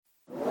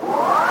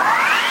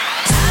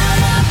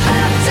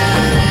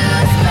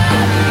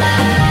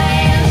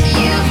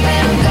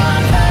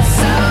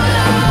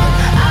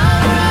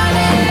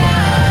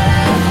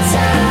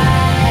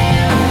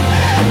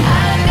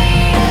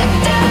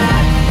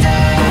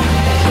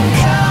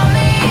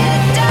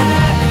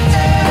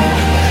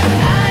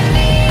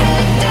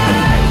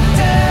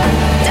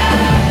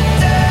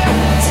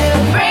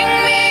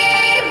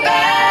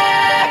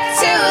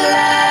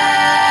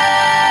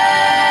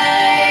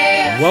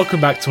welcome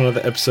back to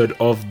another episode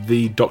of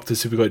the Dr.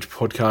 Supercoach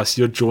podcast.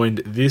 You're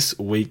joined this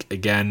week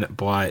again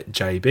by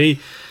JB,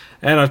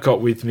 and I've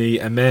got with me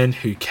a man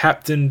who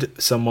captained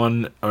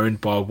someone owned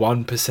by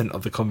 1%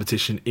 of the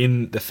competition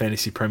in the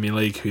Fantasy Premier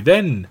League, who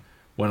then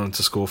went on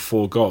to score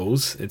 4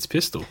 goals. It's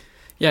Pistol.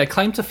 Yeah,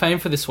 claim to fame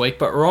for this week,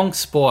 but wrong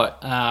sport.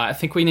 I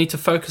think we need to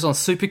focus on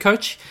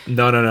Supercoach.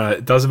 No,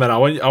 it doesn't matter.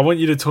 I want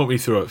you to talk me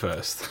through it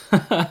first.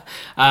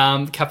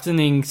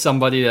 Captaining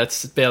somebody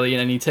that's barely in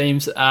any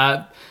teams.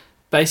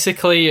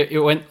 Basically,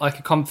 it went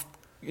like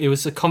it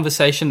was a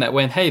conversation that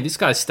went, hey, this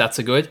guy's stats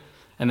are good.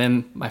 And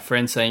then my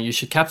friend saying, you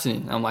should captain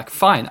him. I'm like,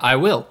 fine, I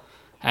will.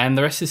 And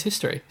the rest is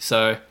history.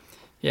 So,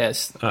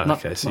 yes. Yeah,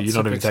 okay, so you're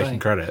not even taking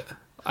credit.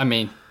 I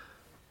mean,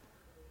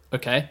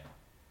 okay.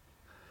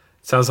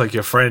 Sounds like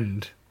your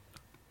friend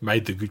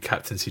made the good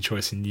captaincy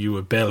choice and you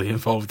were barely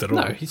involved at all.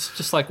 No, he's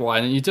just like,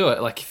 why don't you do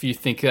it? Like, if you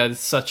think that it's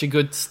such a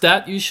good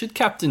stat, you should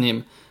captain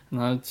him.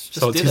 No, it's just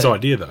so it's his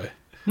idea, though.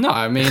 No,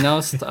 I mean, I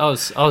was in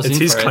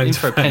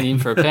for a penny, in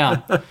for a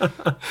pound.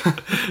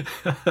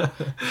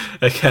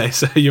 Okay,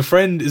 so your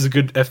friend is a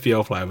good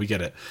FPL player. We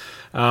get it.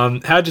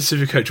 How did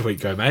Supercoach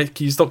week go, mate?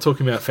 Can you stop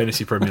talking about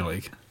Fantasy Premier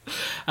League?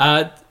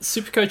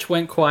 Supercoach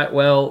went quite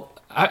well.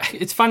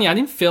 It's funny, I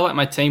didn't feel like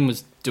my team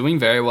was doing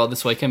very well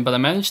this weekend, but I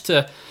managed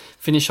to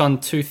finish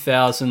on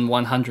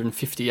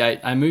 2,158.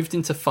 I moved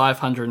into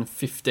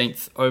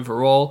 515th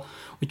overall,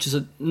 which is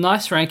a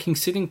nice ranking,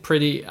 sitting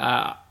pretty.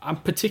 I'm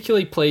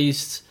particularly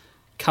pleased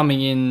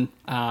coming in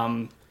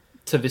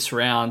to this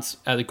round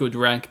at a good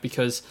rank,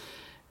 because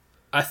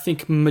I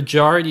think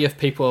majority of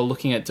people are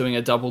looking at doing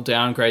a double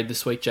downgrade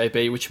this week,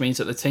 JB, which means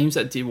that the teams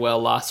that did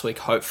well last week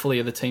hopefully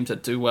are the teams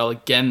that do well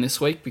again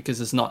this week, because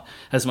there's not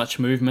as much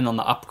movement on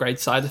the upgrade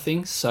side of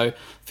things. So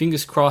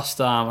fingers crossed,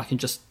 I can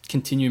just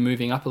continue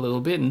moving up a little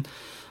bit. And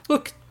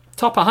look,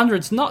 top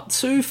 100's not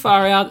too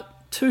far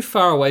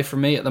away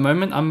from me at the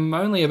moment. I'm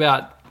only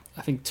about,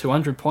 I think,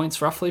 200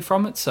 points roughly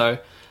from it. So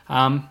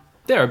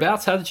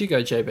thereabouts. How did you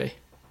go, JB?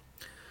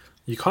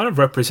 You're kind of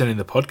representing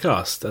the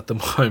podcast at the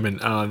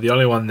moment. The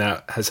only one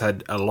that has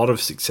had a lot of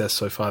success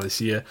so far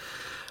this year.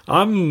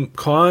 I'm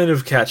kind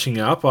of catching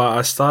up.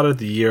 I started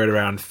the year at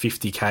around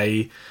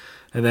 50k,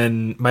 and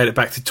then made it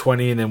back to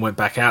 20, and then went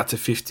back out to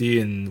 50.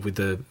 And with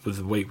the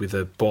week with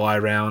a bye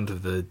round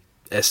of the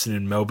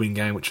Essendon Melbourne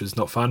game, which was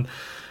not fun.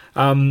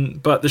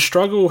 But the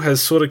struggle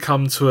has sort of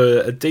come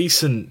to a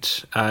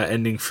decent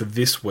ending for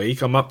this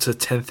week. I'm up to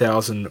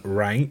 10,000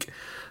 rank.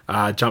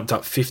 Jumped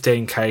up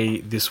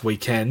 15k this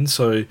weekend,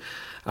 so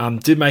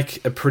did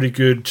make a pretty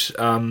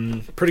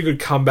good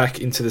comeback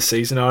into the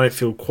season. I don't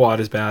feel quite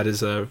as bad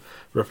as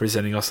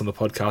representing us on the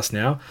podcast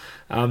now.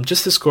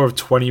 Just a score of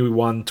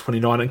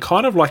 21-29, and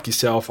kind of like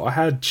yourself, I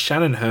had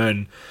Shannon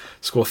Hearn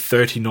score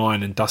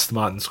 39 and Dustin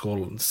Martin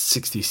score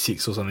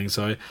 66 or something,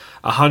 so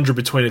 100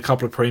 between a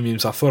couple of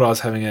premiums. I thought I was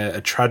having a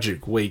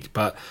tragic week,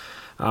 but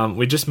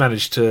we just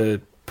managed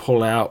to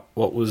pull out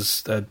what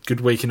was a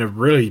good week in a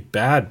really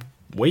bad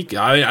week.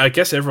 I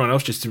guess everyone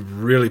else just did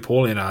really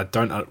poorly, and I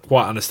don't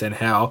quite understand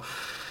how.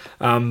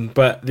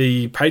 But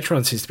the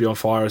Patreon seems to be on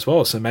fire as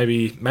well, so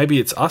maybe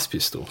it's us,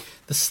 Pistol.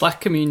 The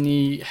Slack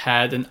community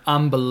had an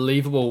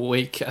unbelievable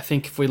week. I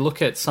think if we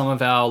look at some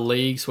of our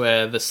leagues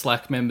where the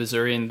Slack members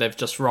are in, they've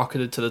just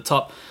rocketed to the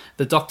top.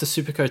 The Dr.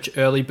 Supercoach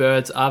Early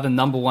Birds are the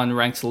number 1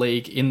 ranked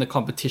league in the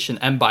competition,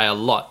 and by a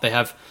lot. They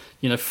have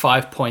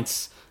 5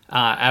 points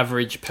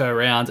average per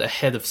round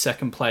ahead of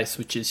second place,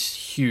 which is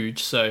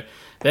huge. So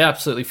they're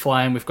absolutely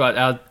flying. We've got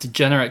our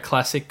Degenerate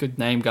Classic, good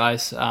name,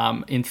 guys,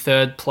 in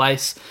 3rd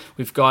place.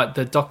 We've got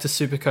the Dr.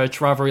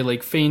 Supercoach Rivalry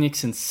League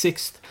Phoenix in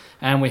 6th.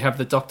 And we have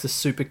the Dr.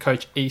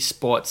 Supercoach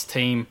Esports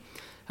team.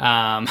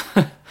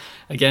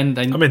 Again,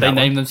 they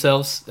name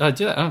themselves.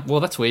 Well,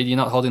 that's weird. You're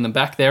not holding them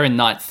back. They're in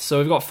 9th. So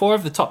we've got 4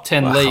 of the top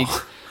 10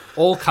 leagues,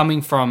 all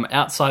coming from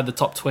outside the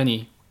top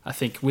 20, I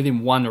think,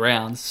 within 1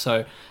 round.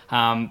 So,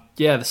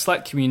 the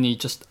Slack community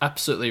just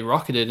absolutely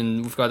rocketed,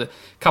 and we've got a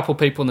couple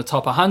people in the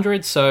top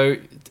 100, so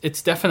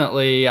it's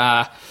definitely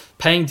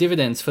paying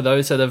dividends for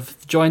those that have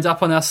joined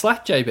up on our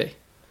Slack, JB.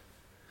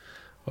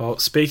 Well,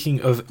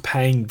 speaking of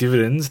paying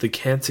dividends, the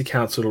Cancer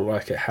Council looked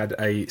like it had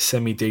a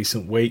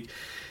semi-decent week.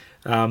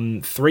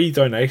 3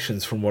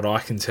 donations from what I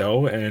can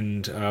tell,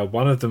 and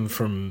one of them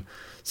from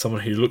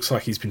someone who looks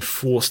like he's been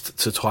forced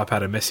to type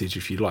out a message,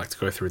 if you'd like to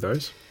go through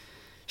those.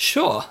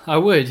 Sure, I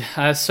would.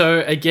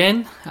 So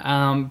again,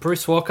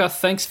 Bruce Walker,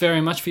 thanks very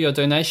much for your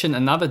donation.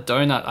 Another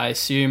donut, I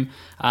assume,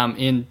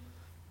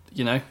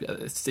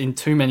 it's in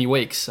too many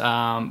weeks.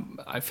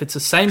 If it's the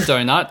same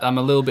donut, I'm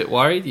a little bit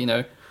worried.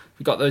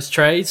 We got those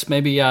trades.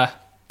 Maybe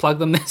plug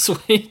them this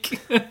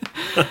week.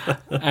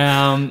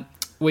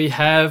 We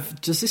have,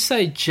 does this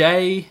say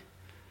JB?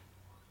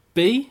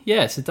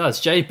 Yes, it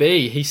does.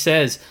 JB, he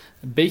says,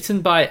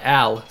 beaten by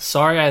Al.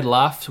 Sorry I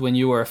laughed when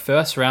you were a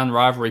first-round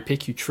rivalry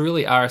pick. You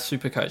truly are a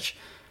super coach.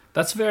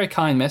 That's a very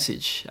kind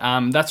message.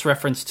 That's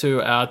reference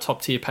to our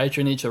top-tier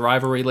patronage, the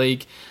Rivalry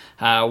League,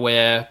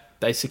 where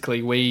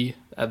basically we,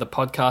 the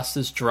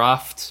podcasters,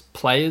 draft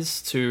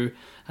players to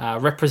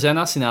represent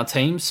us in our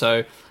team.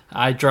 So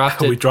I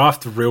drafted... We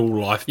draft real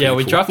life people. Yeah,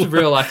 we drafted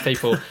real life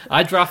people.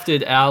 I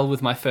drafted Al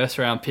with my first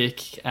round pick.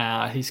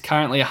 He's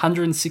currently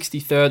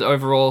 163rd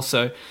overall,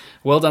 so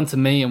well done to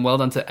me and well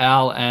done to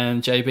Al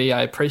and JB.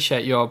 I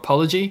appreciate your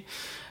apology.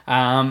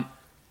 And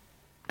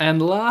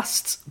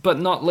last but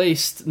not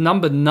least,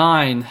 number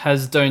 9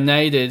 has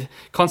donated,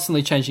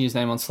 constantly changing his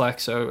name on Slack,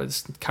 so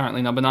it's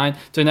currently number 9.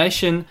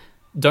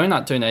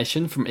 Donut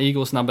donation from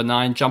Eagles number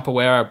 9,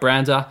 Jumpawera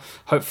Brander.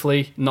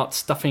 Hopefully not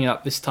stuffing it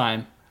up this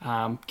time,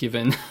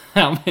 given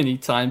how many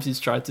times he's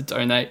tried to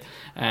donate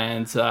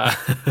and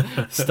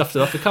stuffed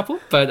it up a couple.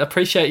 But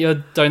appreciate your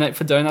donate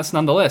for donuts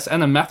nonetheless.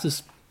 And a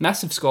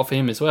massive score for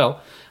him as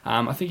well.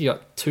 I think he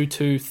got 2,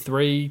 2,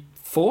 3,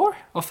 4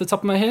 off the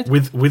top of my head.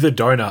 With a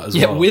donut as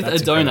well. Yeah, with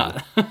That's a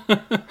donut.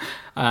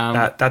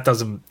 That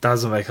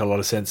doesn't make a lot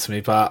of sense to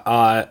me, but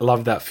I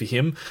love that for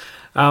him.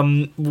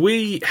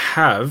 We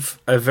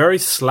have a very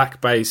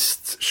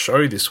Slack-based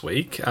show this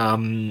week.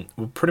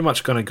 We're pretty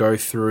much going to go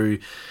through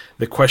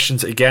the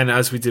questions again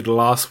as we did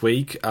last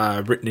week,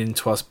 written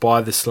into us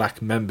by the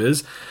Slack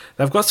members.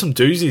 They've got some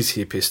doozies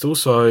here, Pistol,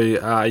 so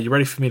are you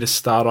ready for me to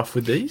start off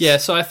with these? Yeah,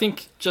 so I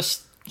think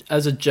just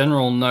as a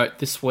general note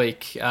this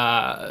week,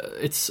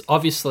 it's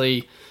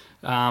obviously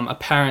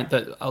apparent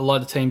that a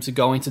lot of teams are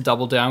going to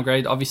double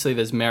downgrade. Obviously,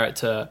 there's merit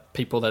to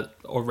people that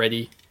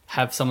already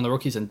have some of the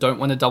rookies and don't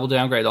want to double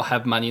downgrade or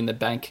have money in the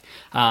bank.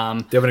 Do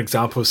you have an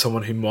example of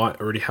someone who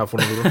might already have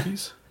one of the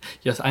rookies?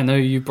 Yes, I know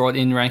you brought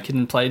in Rankin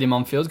and played him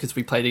on field because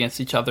we played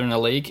against each other in a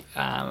league.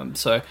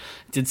 So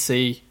did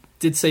see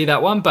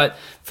that one. But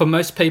for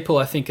most people,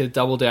 I think a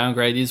double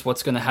downgrade is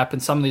what's going to happen.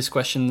 Some of these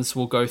questions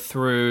will go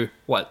through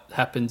what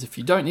happens if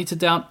you don't need to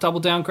double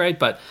downgrade.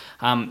 But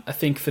I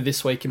think for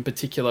this week in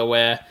particular,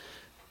 where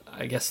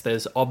I guess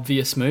there's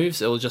obvious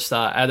moves, it'll just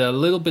add a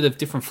little bit of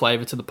different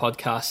flavour to the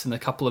podcast in a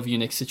couple of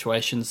unique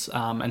situations,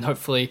 and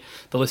hopefully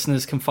the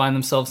listeners can find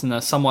themselves in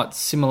a somewhat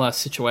similar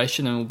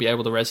situation and will be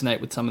able to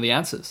resonate with some of the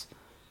answers.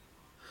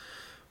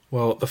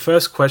 Well, the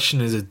first question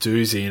is a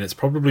doozy, and it's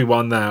probably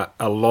one that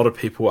a lot of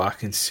people are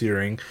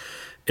considering.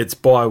 It's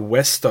by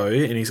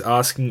Westo, and he's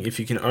asking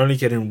if you can only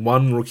get in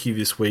one rookie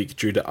this week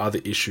due to other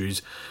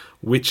issues,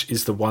 which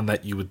is the one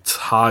that you would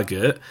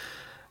target?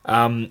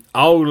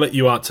 I'll let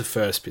you answer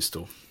first,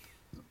 Pistol.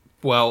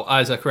 Well,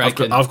 Isaac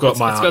Rankin. I've got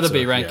my It's answer. got to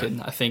be Rankin,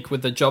 yeah. I think,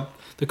 with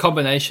the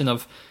combination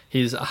of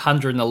his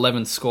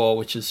 111 score,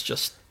 which is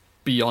just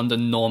beyond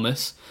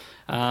enormous,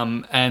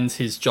 and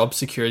his job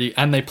security,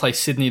 and they play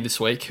Sydney this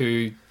week,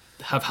 who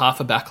have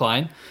half a back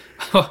line.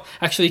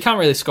 Actually, you can't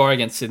really score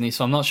against Sydney,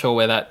 so I'm not sure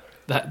where that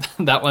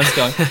one's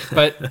going.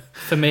 But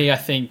for me, I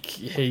think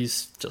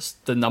he's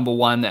just the number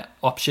one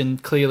option,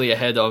 clearly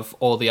ahead of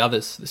all the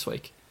others this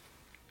week.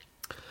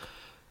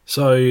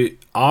 So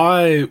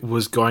I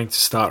was going to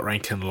start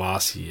Rankin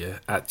last year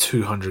at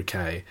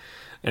 200k,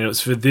 and it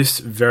was for this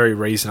very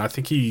reason. I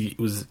think he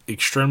was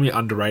extremely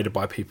underrated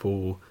by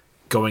people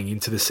going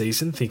into the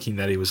season, thinking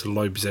that he was a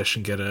low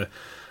possession getter,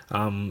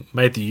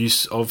 made the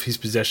use of his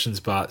possessions,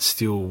 but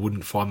still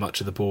wouldn't find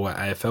much of the ball at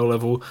AFL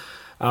level.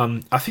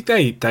 I think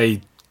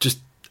they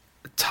just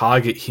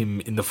target him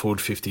in the forward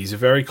 50. He's a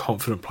very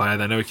confident player.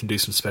 They know he can do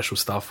some special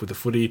stuff with the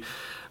footy.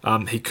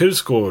 He could have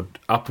scored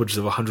upwards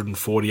of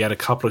 140. He had a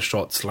couple of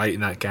shots late in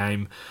that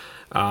game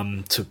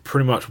to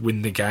pretty much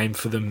win the game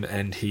for them,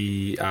 and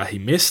he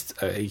missed.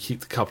 He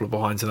kicked a couple of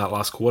behinds in that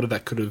last quarter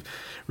that could have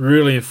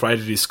really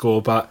inflated his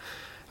score, but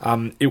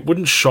it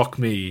wouldn't shock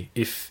me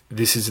if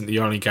this isn't the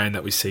only game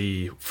that we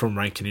see from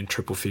Rankin in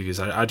triple figures.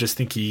 I just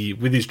think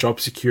with his job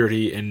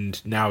security,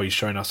 and now he's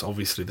shown us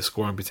obviously the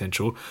scoring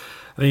potential,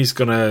 I think he's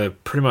going to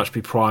pretty much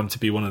be primed to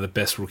be one of the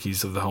best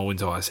rookies of the whole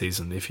entire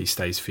season if he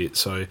stays fit.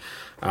 So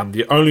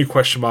the only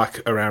question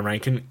mark around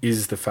Rankin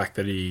is the fact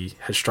that he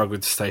has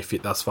struggled to stay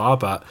fit thus far,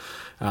 but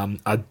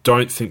I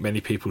don't think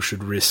many people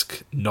should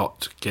risk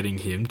not getting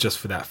him just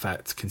for that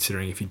fact,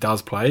 considering if he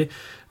does play,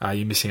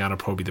 you're missing out on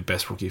probably the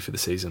best rookie for the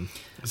season.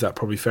 Is that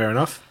probably fair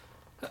enough?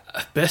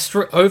 Is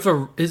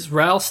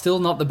Raul still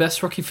not the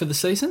best rookie for the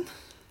season?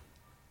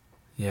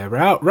 Yeah,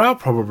 Raul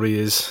probably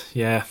is.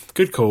 Yeah,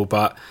 good call,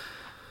 but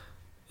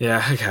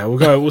yeah, okay,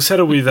 we'll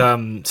settle with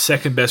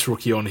second best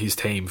rookie on his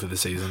team for the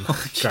season.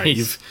 Oh, great,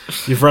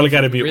 you've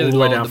relegated me really all the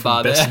way down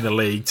from best there in the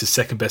league to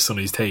second best on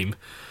his team.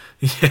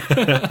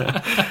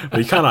 Yeah.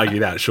 Well, you can't argue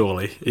that,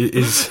 surely.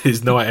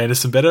 Is Noah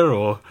Anderson better,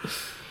 or?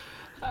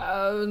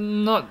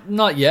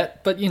 Not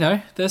yet, but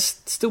there's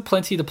still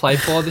plenty to play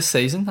for this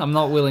season. I'm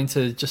not willing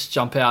to just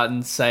jump out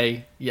and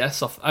say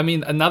yes. I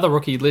mean, another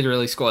rookie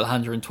literally scored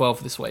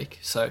 112 this week,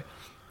 so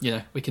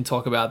we can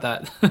talk about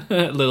that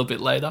a little bit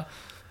later.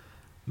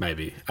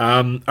 Maybe.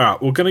 All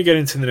right, we're going to get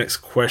into the next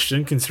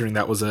question, considering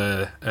that was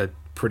a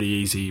pretty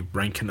easy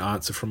Rankin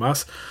answer from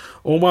us.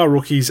 All my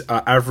rookies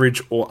are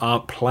average or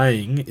aren't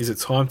playing. Is it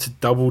time to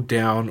double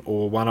down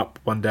or one up,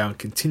 one down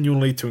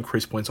continually to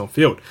increase points on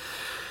field?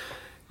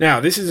 Now,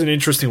 this is an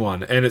interesting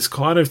one, and it's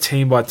kind of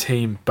team by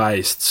team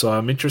based. So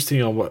I'm interested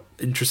on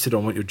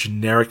what your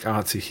generic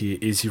answer here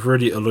is. You've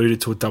already alluded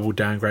to a double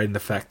downgrade and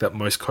the fact that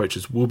most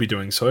coaches will be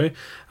doing so.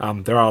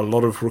 There are a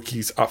lot of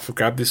rookies up for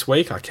grab this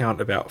week. I count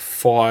about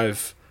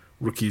 5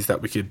 rookies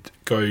that we could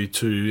go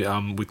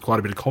to with quite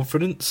a bit of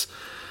confidence.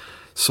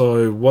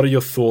 So what are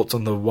your thoughts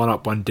on the one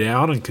up, one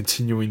down and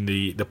continuing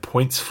the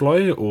points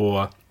flow,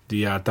 or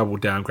the double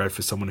downgrade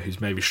for someone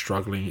who's maybe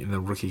struggling in the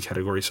rookie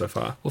category so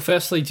far? Well,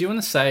 firstly, do you want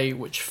to say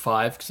which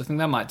 5? Because I think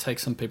that might take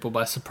some people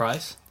by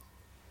surprise.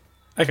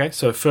 Okay,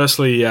 so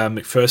firstly,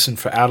 McPherson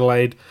for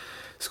Adelaide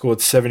scored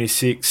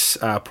 76,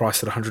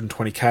 priced at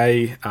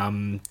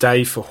 120k.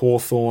 Dave for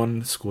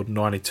Hawthorn scored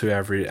 92,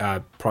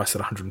 average, priced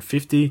at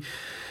 150.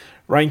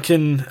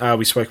 Rankin,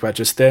 we spoke about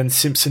just then.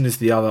 Simpson is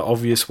the other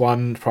obvious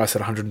one, priced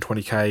at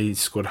 120k, he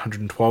scored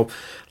 112.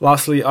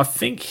 Lastly, I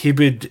think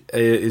Hibberd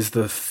is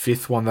the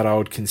 5th one that I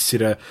would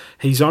consider.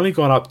 He's only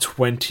gone up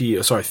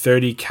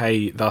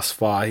 30k thus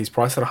far. He's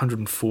priced at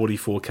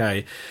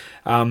 144k.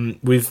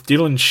 With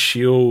Dylan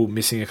Shiel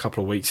missing a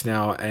couple of weeks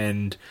now,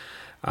 and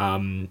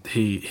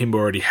him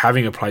already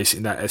having a place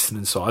in that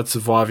Essendon side,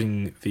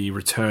 surviving the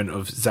return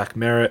of Zach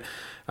Merritt.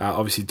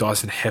 Obviously,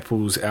 Dyson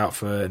Heppel's out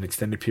for an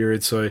extended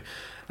period, so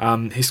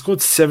he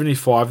scored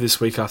 75 this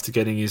week after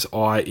getting his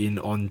eye in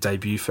on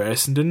debut for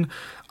Essendon.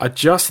 I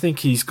just think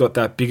he's got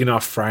that big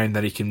enough frame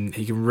that he can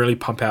really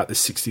pump out the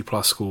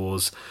 60-plus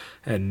scores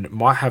and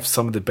might have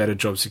some of the better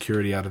job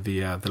security out of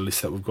the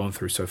list that we've gone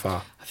through so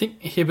far. I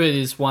think Hibberd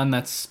is one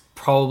that's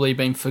probably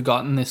been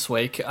forgotten this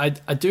week. I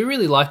do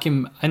really like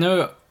him. I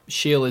know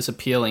Shield is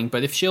appealing,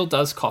 but if Shield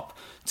does cop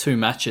 2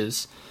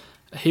 matches,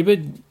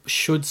 Hibberd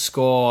should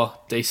score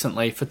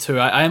decently for 2.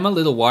 I am a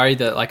little worried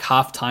that like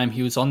half time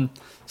he was on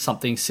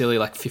something silly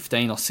like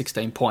 15 or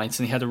 16 points,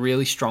 and he had a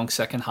really strong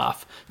second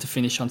half to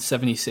finish on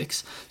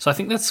 76. So I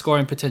think that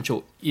scoring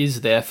potential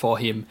is there for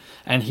him,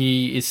 and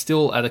he is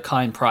still at a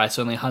kind price,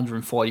 only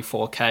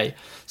 144k.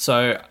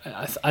 So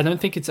I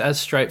don't think it's as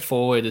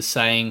straightforward as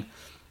saying,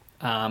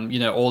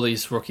 all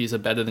these rookies are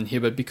better than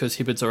Hibberd because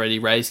Hibberd's already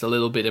raised a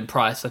little bit in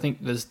price. I think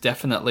there's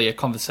definitely a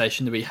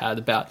conversation to be had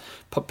about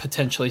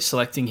potentially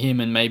selecting him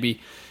and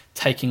maybe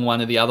taking one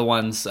of the other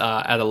ones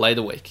at a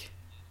later week.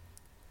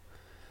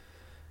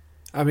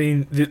 I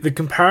mean, the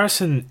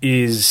comparison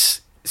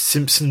is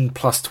Simpson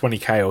plus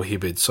 20k or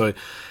Hibberd. So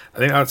I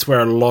think that's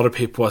where a lot of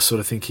people are sort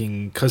of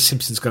thinking, because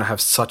Simpson's going to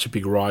have such a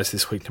big rise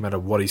this week no matter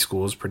what he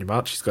scores pretty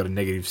much. He's got a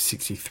negative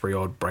 63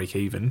 odd break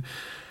even.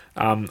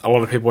 A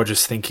lot of people are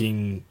just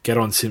thinking, get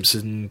on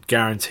Simpson,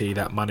 guarantee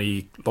that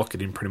money, lock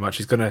it in pretty much.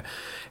 He's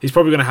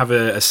probably going to have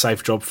a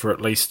safe job for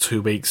at least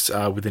 2 weeks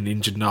with an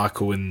injured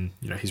Narkle, and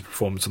his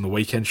performance on the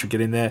weekend should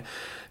get in there.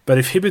 But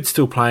if Hibberd's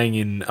still playing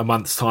in a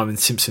month's time and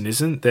Simpson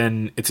isn't,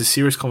 then it's a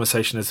serious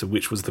conversation as to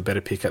which was the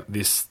better pick at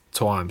this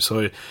time.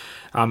 So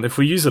if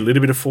we use a little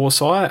bit of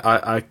foresight,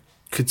 I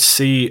could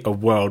see a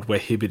world where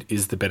Hibberd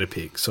is the better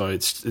pick. So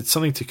it's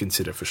something to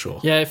consider for sure.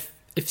 Yeah,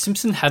 if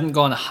Simpson hadn't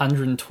gone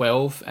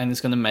 112 and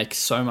is going to make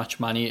so much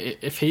money,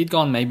 if he'd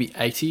gone maybe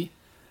 80,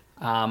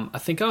 I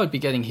think I would be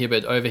getting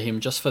Hibberd over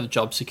him just for the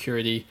job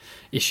security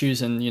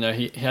issues. And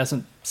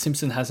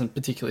Simpson hasn't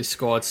particularly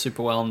scored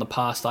super well in the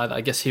past either.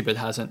 I guess Hibberd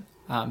hasn't,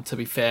 to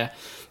be fair.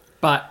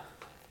 But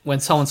when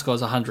someone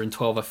scores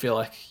 112, I feel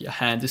like your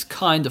hand is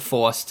kind of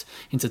forced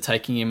into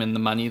taking him and the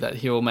money that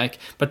he will make.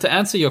 But to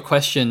answer your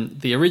question,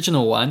 the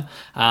original one,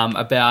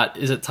 about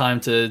is it time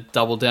to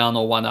double down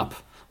or one up,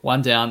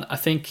 one down, I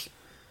think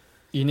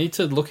you need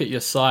to look at your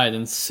side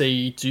and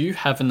see, do you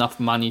have enough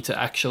money to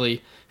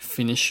actually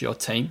finish your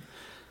team?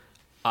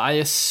 I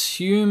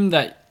assume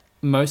that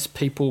most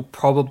people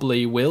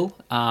probably will,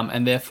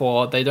 and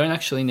therefore they don't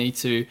actually need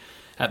to,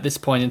 at this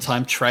point in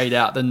time, trade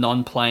out the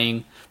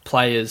non-playing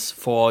players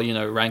for,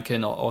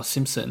 Rankin or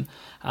Simpson.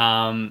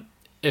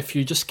 If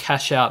you just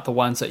cash out the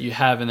ones that you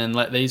have and then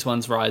let these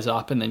ones rise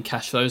up and then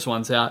cash those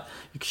ones out,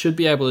 you should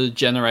be able to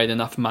generate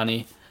enough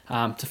money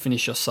to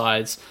finish your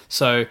sides.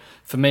 So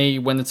for me,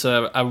 when it's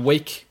a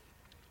week,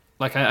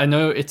 like I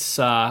know it's,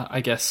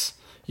 I guess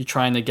you're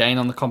trying to gain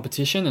on the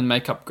competition and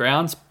make up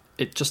grounds.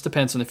 It just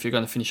depends on if you're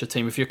going to finish your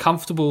team. If you're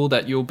comfortable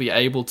that you'll be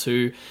able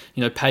to,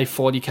 pay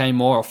 40k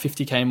more or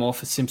 50k more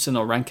for Simpson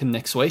or Rankin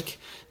next week,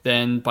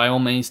 then by all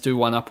means do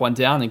one up, one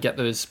down and get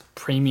those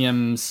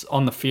premiums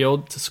on the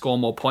field to score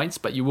more points.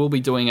 But you will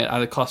be doing it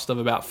at a cost of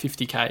about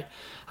 50k,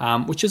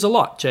 which is a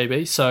lot,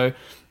 JB. So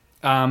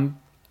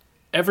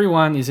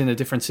everyone is in a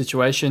different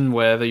situation,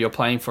 whether you're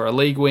playing for a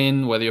league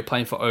win, whether you're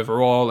playing for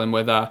overall, and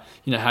whether,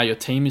 how your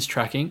team is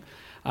tracking.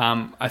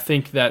 I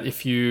think that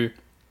if you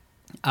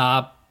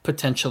are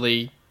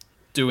potentially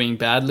doing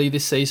badly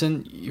this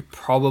season, you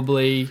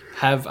probably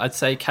have, I'd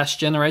say, cash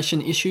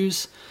generation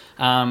issues,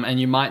 and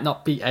you might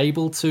not be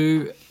able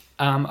to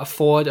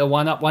afford a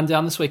one up, one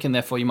down this week, and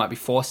therefore you might be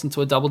forced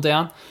into a double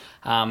down.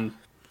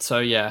 So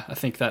yeah, I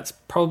think that's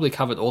probably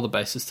covered all the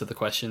bases to the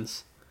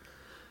questions.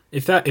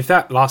 If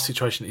that last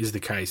situation is the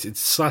case, it's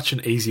such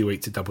an easy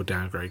week to double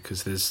downgrade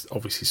because there's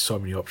obviously so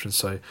many options.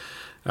 So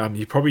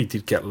you probably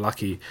did get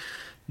lucky.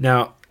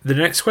 Now, The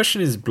next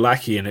question is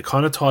Blackie, and it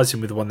kind of ties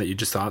in with the one that you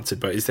just answered,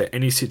 but is there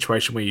any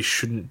situation where you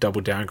shouldn't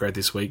double downgrade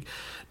this week?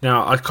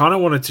 Now, I kind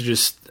of wanted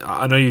to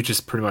I know you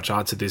just pretty much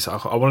answered this.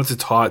 I wanted to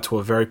tie it to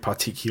a very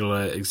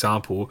particular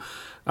example.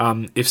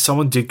 If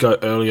someone did go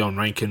early on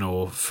Rankin,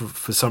 or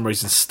for some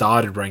reason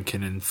started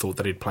Rankin and thought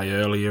that he'd play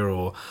earlier,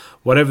 or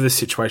whatever the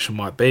situation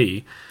might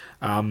be,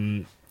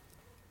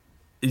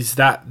 is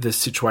that the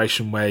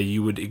situation where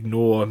you would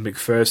ignore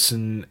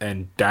McPherson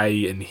and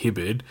Day and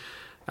Hibberd,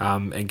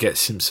 and get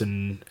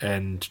Simpson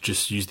and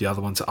just use the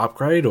other one to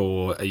upgrade,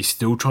 or are you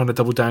still trying to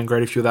double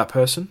downgrade if you're that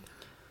person?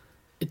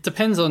 It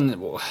depends on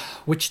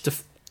which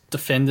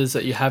defenders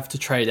that you have to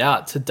trade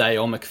out to Day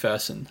or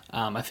McPherson.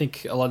 I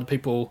think a lot of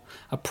people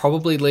are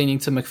probably leaning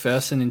to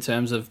McPherson in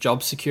terms of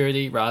job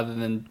security rather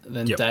than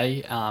Yep.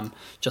 Day,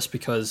 just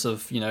because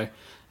of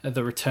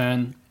the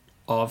return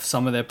of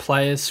some of their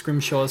players.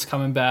 Scrimshaw's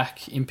coming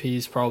back,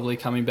 Impey's probably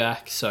coming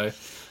back, so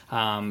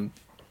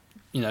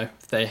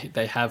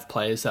they have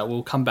players that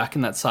will come back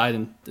in that side,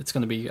 and it's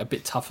going to be a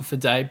bit tougher for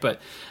Day. But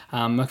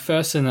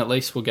McPherson at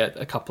least will get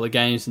a couple of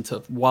games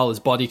while his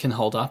body can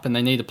hold up, and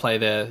they need to play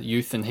their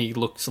youth, and he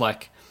looks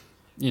like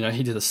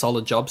he did a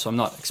solid job, so I'm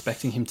not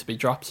expecting him to be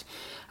dropped.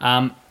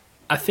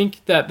 I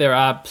think that there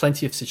are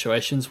plenty of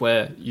situations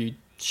where you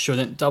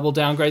shouldn't double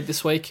downgrade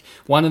this week.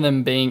 One of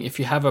them being if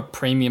you have a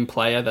premium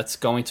player that's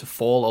going to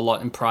fall a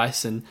lot in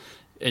price and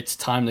it's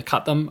time to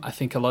cut them. I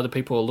think a lot of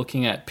people are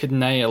looking at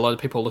Pittenay, a lot of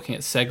people are looking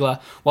at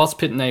Segler. Whilst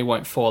Pittenay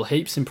won't fall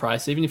heaps in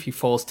price, even if he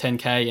falls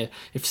 10k,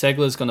 if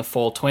Segler's going to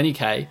fall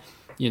 20k,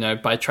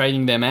 by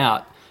trading them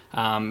out,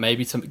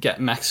 maybe to get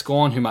Max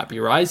Gawn, who might be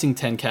rising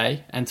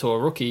 10k, and to a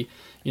rookie,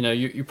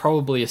 you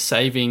probably are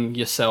saving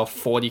yourself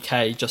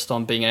 40k just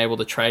on being able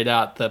to trade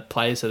out the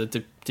players that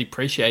are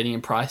depreciating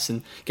in price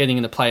and getting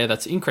in a player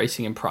that's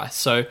increasing in price.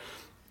 So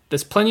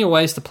there's plenty of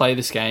ways to play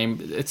this game.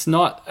 It's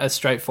not as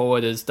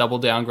straightforward as double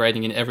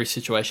downgrading in every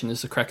situation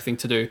is the correct thing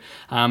to do.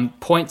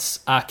 Points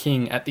are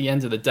king at the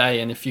end of the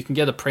day, and if you can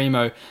get a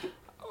primo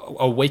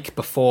a week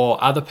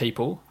before other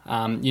people,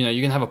 you're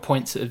going to have a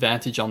points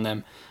advantage on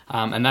them,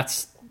 and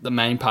that's the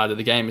main part of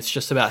the game. It's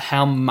just about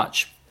how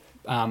much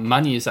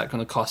money is that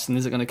going to cost, and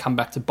is it going to come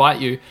back to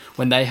bite you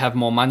when they have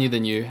more money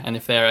than you, and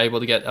if they're able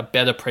to get a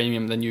better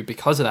premium than you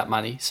because of that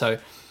money. So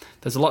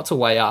there's a lot to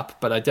weigh up,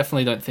 but I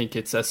definitely don't think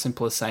it's as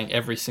simple as saying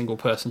every single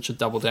person should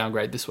double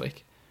downgrade this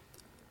week.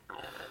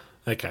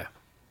 Okay.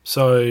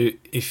 So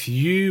if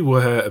you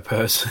were a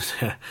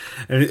person,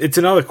 and it's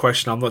another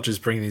question, I'm not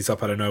just bringing these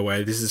up out of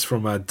nowhere, this is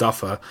from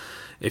Duffer.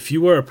 If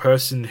you were a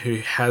person who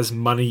has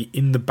money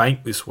in the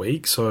bank this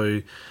week,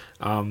 so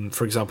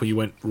for example, you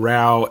went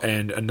Rao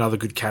and another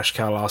good cash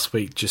cow last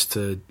week just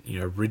to,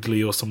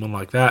 Ridley or someone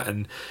like that,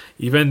 and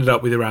you've ended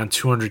up with around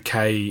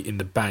 200k in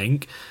the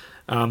bank,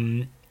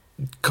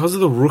 because of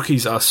the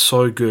rookies are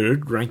so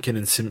good, Rankin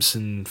and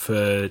Simpson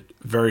for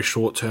very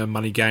short-term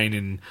money gain,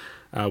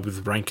 and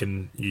with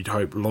Rankin, you'd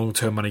hope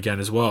long-term money gain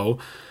as well.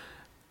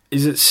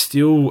 Is it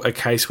still a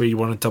case where you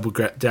want to double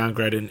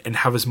downgrade and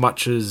have as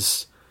much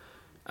as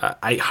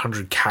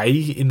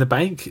 800k in the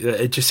bank?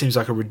 It just seems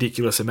like a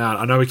ridiculous amount.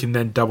 I know we can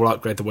then double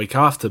upgrade the week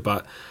after,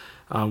 but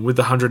with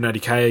the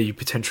 180k, are you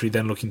potentially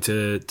then looking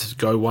to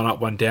go one up,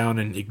 one down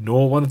and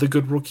ignore one of the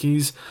good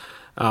rookies?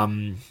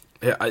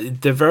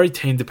 They're very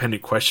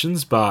team-dependent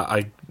questions,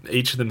 but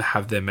each of them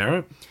have their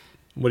merit.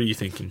 What are you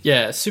thinking?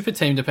 Yeah, super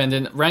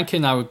team-dependent.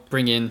 Rankin I would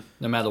bring in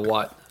no matter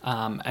what.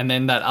 And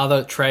then that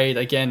other trade,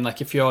 again,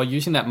 like if you're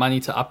using that money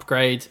to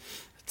upgrade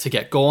to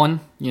get Gawn,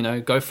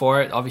 go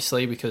for it,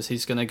 obviously, because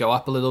he's going to go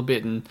up a little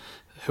bit, and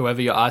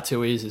whoever your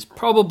R2 is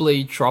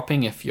probably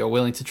dropping if you're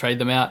willing to trade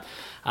them out.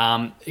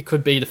 It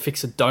could be to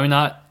fix a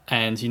donut,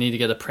 and you need to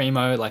get a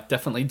primo, like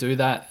definitely do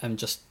that, and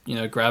just,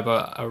 grab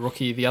a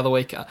rookie the other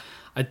week.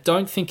 I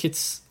don't think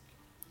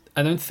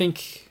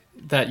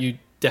that you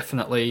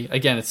definitely,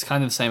 again, it's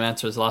kind of the same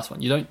answer as the last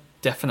one. You don't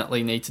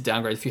definitely need to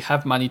downgrade. If you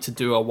have money to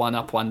do a one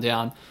up, one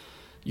down,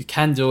 you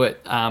can do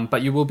it,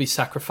 but you will be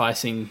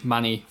sacrificing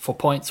money for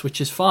points,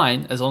 which is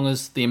fine as long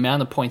as the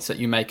amount of points that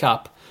you make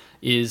up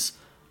is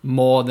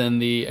more than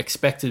the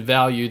expected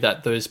value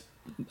that those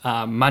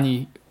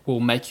money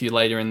will make you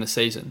later in the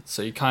season.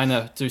 So you kind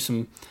of do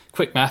some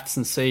quick maths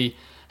and see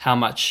how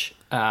much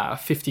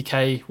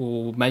 50k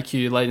will make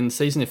you late in the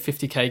season. If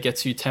 50k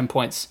gets you 10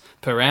 points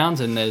per round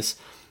and there's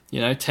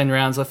 10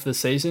 rounds left of the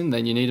season,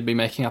 then you need to be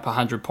making up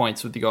 100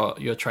 points with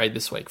your trade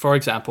this week. For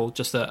example,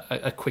 just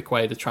a quick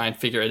way to try and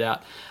figure it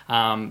out.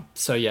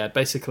 So yeah,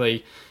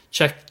 basically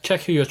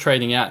check who you're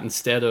trading out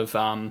instead of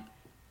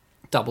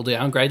double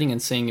downgrading,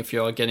 and seeing if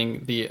you're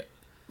getting the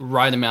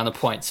right amount of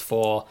points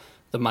for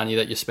the money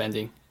that you're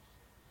spending.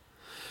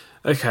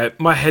 Okay,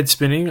 my head's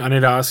spinning. I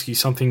need to ask you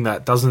something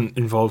that doesn't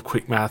involve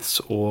quick maths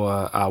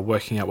or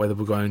working out whether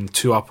we're going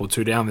 2 up or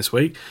 2 down this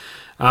week.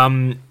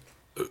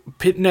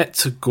 Pitnet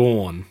to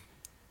Gawn.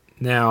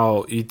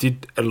 Now, you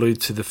did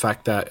allude to the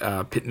fact that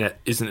Pitnet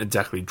isn't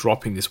exactly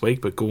dropping this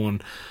week, but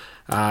Gawn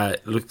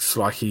looks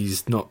like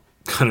he's not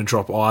going to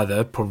drop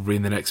either, probably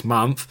in the next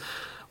month.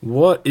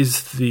 What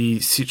is the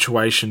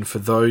situation for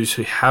those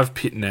who have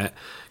Pitnet?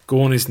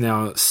 Gawn is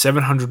now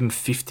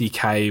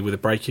 750k with a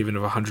break-even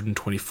of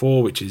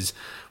 124, which is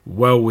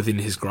well within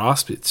his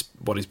grasp. It's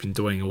what he's been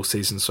doing all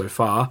season so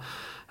far.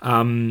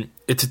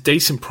 It's a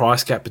decent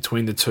price gap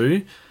between the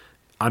two.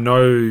 I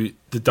know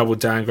the double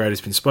downgrade has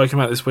been spoken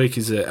about this week.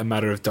 Is a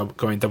matter of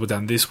going double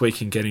down this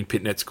week and getting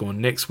Pitnet's Gawn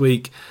next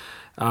week.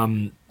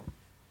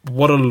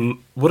 What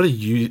are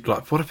you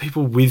like? What are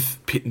people with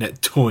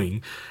Pitnet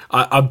doing?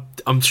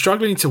 I'm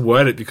struggling to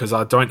word it because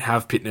I don't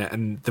have Pitnet,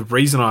 and the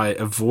reason I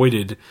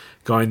avoided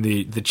going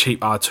the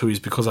cheap R2 is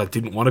because I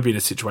didn't want to be in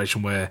a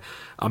situation where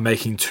I'm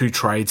making 2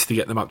 trades to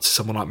get them up to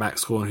someone like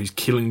Max Gawn who's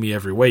killing me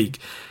every week.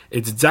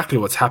 It's exactly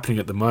what's happening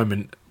at the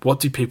moment. What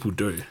do people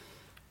do?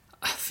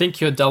 I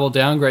think you're double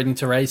downgrading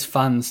to raise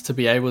funds to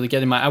be able to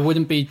get him. I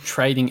wouldn't be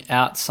trading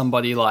out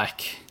somebody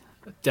like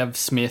Dev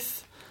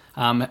Smith.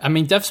 I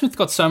mean, Dev Smith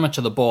got so much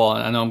of the ball.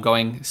 I know I'm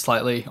going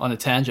slightly on a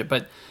tangent,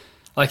 but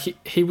like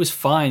he was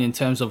fine in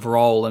terms of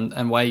role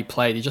and way he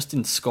played. He just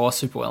didn't score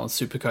super well in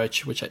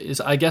Supercoach, which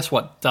is, I guess,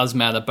 what does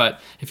matter. But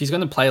if he's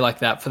going to play like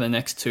that for the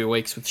next 2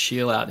 weeks with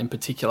Shield out in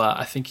particular,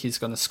 I think he's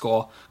going to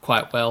score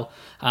quite well.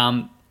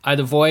 I'd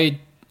avoid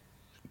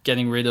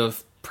getting rid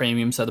of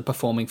premiums that are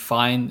performing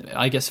fine.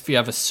 I guess if you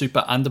have a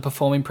super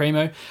underperforming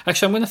primo,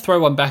 actually, I'm going to throw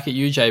one back at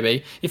you,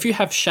 JB. If you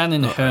have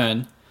Shannon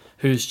Hearn,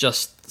 who's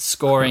just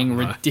scoring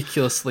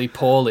ridiculously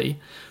poorly,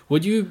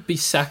 would you be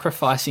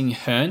sacrificing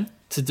Hearn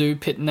to do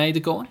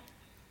Pitnet Gawn?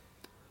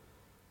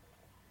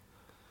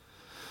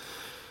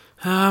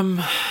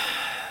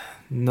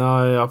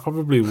 No, I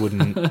probably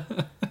wouldn't.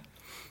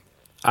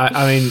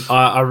 I mean,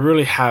 I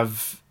really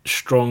have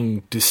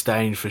strong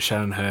disdain for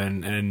Shannon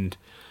Hearn, and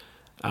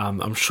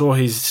I'm sure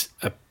he's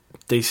a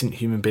decent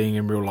human being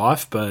in real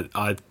life, but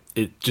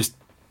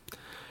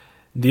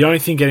the only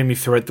thing getting me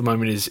through at the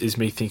moment is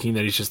me thinking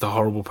that he's just a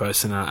horrible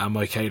person. I'm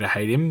okay to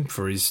hate him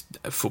for his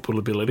football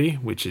ability,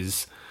 which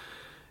is,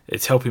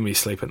 it's helping me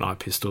sleep at night,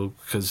 Pistol,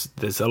 because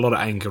there's a lot of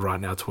anger right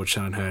now towards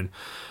Shannon Hearn.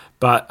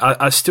 But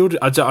I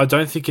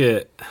don't think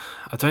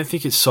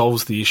it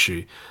solves the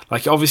issue.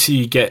 Like, obviously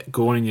you get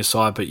Gawn in your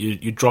side, but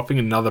you're dropping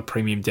another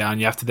premium down.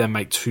 You have to then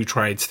make 2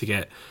 trades to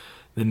get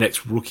the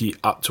next rookie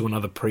up to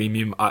another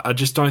premium. I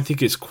just don't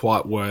think it's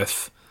quite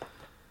worth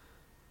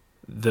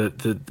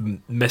the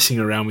messing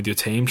around with your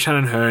team.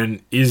 Shannon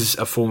Hearn is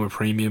a former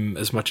premium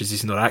as much as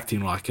he's not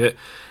acting like it.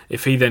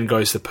 If he then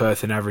goes to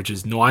Perth and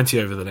averages 90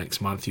 over the next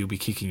month, you'll be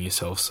kicking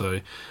yourself. So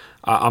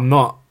I'm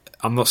not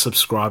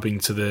subscribing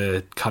to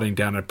the cutting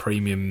down a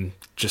premium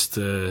just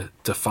to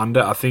fund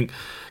it. I think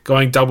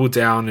going double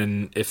down,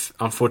 and if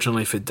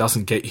it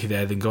doesn't get you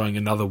there, then going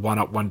another 1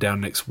 up, 1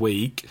 down next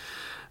week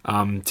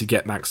to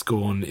get Max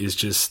Gawn is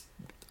just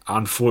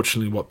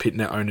unfortunately what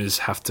Pitnet owners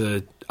have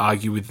to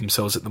argue with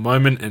themselves at the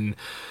moment, and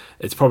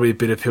it's probably a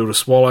bitter pill to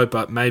swallow.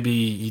 But maybe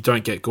you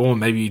don't get Gawn,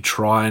 maybe you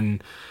try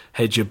and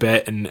hedge your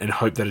bet and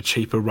hope that a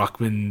cheaper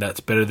ruckman that's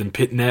better than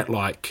Pitnet,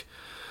 like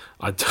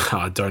I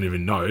don't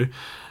even know,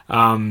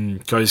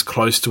 goes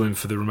close to him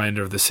for the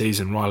remainder of the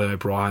season, Riley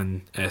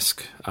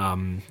O'Brien-esque.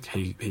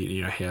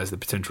 He has the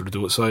potential to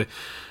do it. So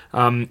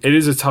it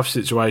is a tough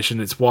situation.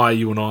 It's why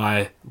you and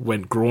I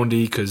went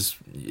Grandy, because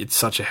it's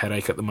such a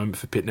headache at the moment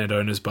for Pitnet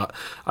owners. But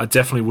I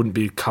definitely wouldn't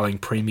be culling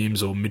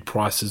premiums or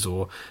mid-prices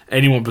or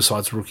anyone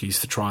besides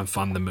rookies to try and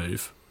fund the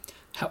move.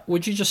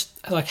 Would you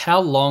just, like, how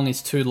long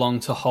is too long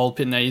to hold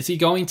Pitnet? Is he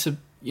going to,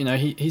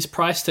 he's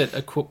priced at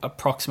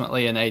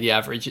approximately an 80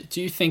 average.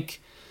 Do you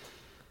think,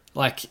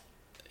 like,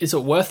 is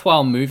it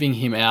worthwhile moving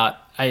him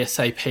out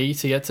ASAP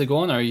to get to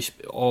Gawn,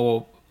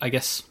 or I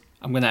guess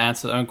I'm going to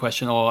answer the own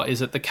question, or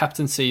is it the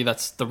captaincy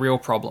that's the real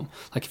problem?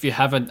 Like, if you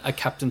have a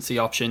captaincy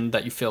option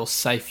that you feel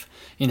safe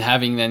in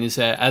having, then is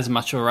there as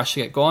much of a rush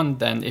to get Gawn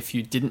than if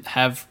you didn't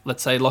have,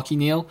 let's say, Lachie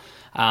Neale,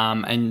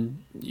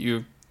 and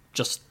you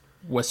just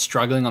were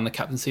struggling on the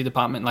captaincy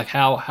department? Like,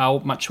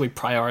 how much should we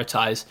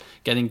prioritise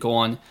getting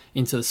Gawn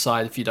into the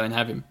side if you don't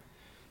have him?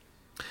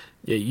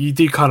 Yeah, you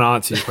did kind of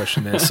answer your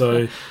question there,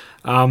 so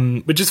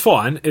which is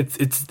fine. It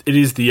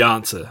is the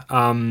answer.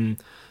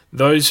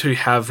 Those who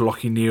have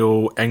Lachie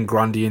Neale and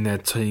Grundy in their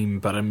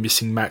team but are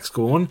missing Max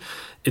Gawn,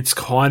 it's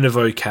kind of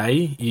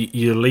okay.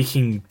 You're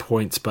leaking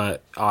points,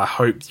 but I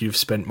hope you've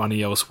spent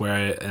money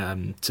elsewhere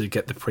to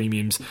get the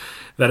premiums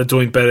that are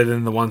doing better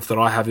than the ones that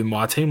I have in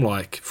my team,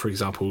 like, for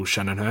example,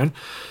 Shannon Hearn.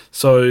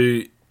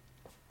 So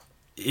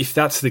if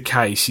that's the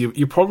case,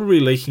 you're probably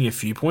leaking a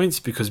few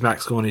points because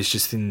Max Gawn is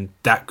just in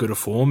that good a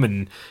form,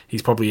 and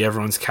he's probably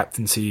everyone's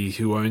captaincy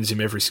who owns him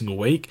every single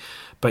week.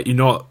 But you're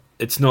not.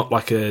 It's not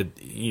like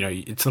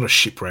it's not a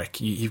shipwreck.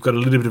 You've got a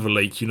little bit of a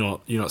leak. You're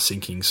not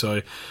sinking.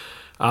 So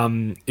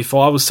if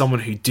I was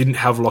someone who didn't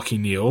have Lachie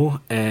Neale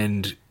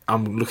and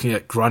I'm looking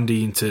at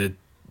Grundy into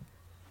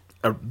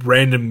a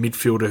random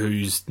midfielder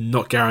who's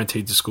not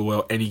guaranteed to score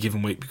well any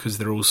given week because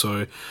they're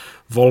also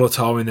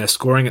volatile in their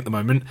scoring at the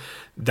moment,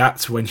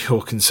 that's when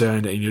you're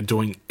concerned and you're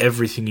doing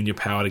everything in your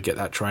power to get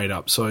that trade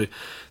up. So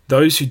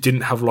those who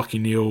didn't have Lachie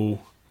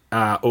Neale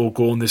or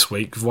Gawn this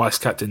week, vice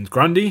captain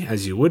Grundy,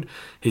 as you would,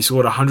 he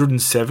scored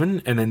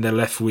 107, and then they're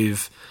left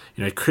with,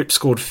 Cripps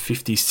scored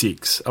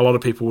 56. A lot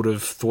of people would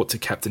have thought to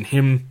captain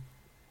him.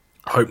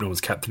 I hope no one's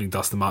captaining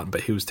Dustin Martin,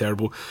 but he was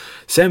terrible.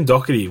 Sam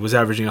Doherty was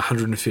averaging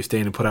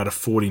 115 and put out a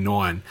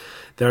 49.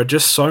 There are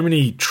just so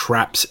many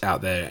traps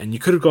out there, and you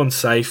could have gone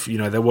safe. You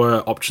know, there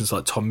were options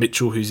like Tom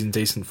Mitchell, who's in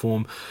decent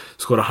form,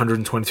 scored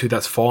 122.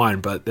 That's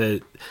fine, but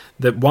that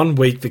 1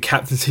 week the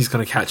captaincy's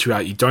going to catch you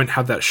out. You don't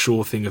have that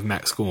sure thing of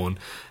Max Gawn,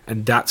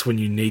 and that's when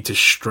you need to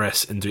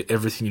stress and do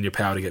everything in your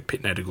power to get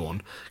Pitney to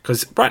Gawn.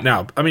 Because right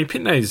now, I mean,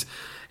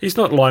 he's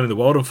not lighting the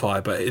world on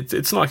fire, but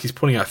it's not like he's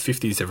putting out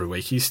 50s every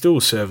week. He's still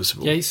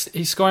serviceable. Yeah,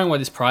 he's scoring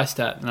what he's priced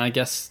at, and I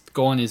guess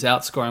Gawn is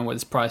outscoring what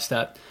he's priced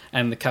at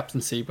and the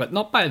captaincy, but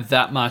not by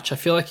that much. I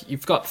feel like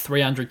you've got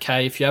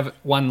 300k. If you have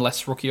one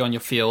less rookie on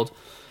your field,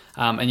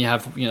 and you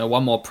have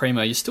one more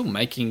primo, you're still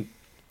making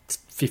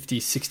 50,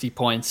 60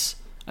 points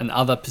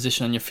another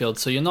position on your field.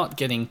 So you're not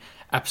getting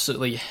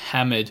absolutely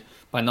hammered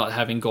by not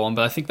having Gawn.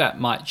 But I think that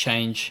might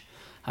change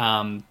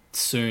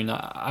soon.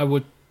 I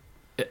would.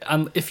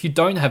 If you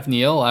don't have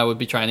Neil, I would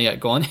be trying to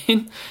get Gawn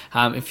in.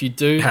 If you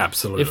do,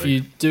 absolutely. If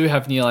you do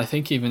have Neil, I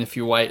think even if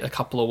you wait a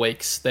couple of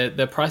weeks,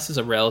 their prices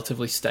are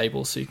relatively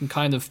stable, so you can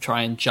kind of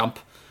try and jump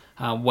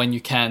when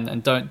you can,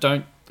 and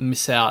don't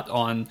miss out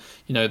on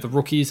the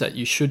rookies that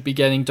you should be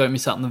getting. Don't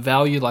miss out on the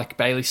value like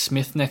Bailey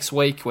Smith next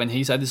week when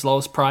he's at his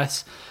lowest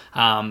price.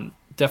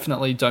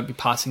 Definitely don't be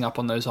passing up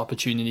on those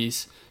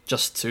opportunities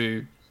just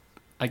to,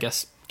 I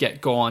guess, get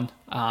Gawn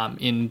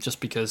in just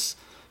because.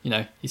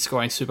 He's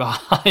scoring super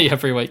high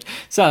every week.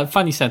 It's a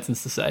funny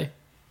sentence to say.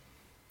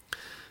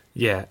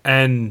 Yeah,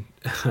 and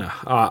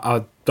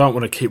I don't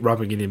want to keep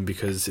rubbing it in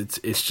because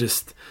it's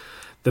just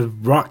the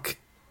ruck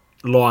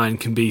line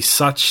can be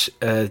such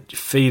a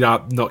feed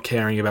up, not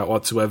caring about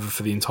whatsoever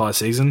for the entire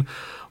season,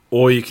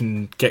 or you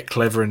can get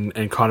clever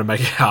and kind of make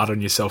it hard on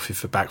yourself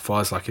if it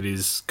backfires like it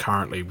is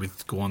currently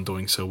with Gawn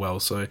doing so well.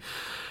 So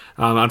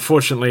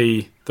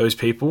unfortunately, those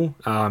people,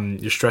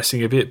 you're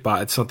stressing a bit,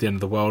 but it's not the end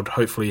of the world.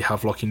 Hopefully you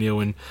have Lockie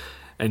Neal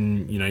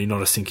and you're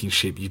not a sinking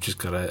ship. You've just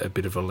got a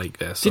bit of a leak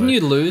there. So, didn't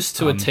you lose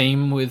to a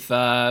team with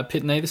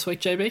Pitney this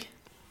week, JB?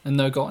 And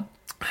no Gawn?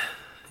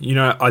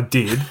 I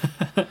did.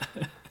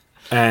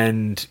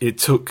 And it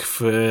took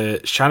for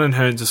Shannon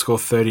Hearn to score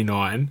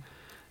 39.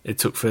 It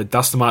took for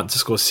Dustin Martin to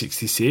score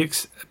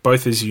 66.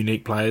 Both as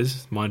unique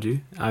players, mind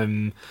you.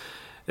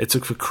 It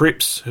took for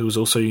Cripps, who was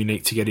also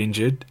unique, to get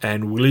injured,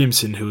 and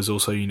Williamson, who was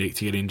also unique,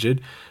 to get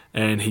injured,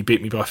 and he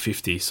beat me by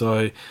 50.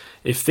 So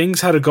if things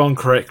had gone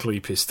correctly,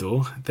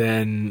 Pistol,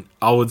 then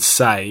I would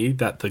say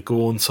that the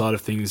Gawn side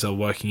of things are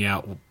working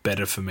out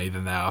better for me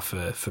than they are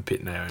for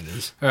Pitney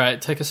owners. All right,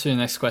 take us through the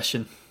next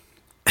question.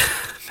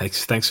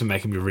 Thanks for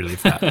making me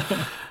relive that.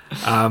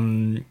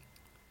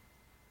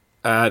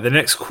 The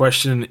next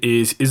question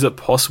is it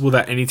possible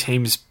that any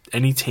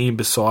team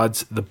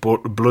besides the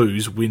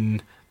Blues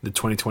win the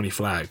 2020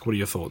 flag? What are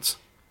your thoughts?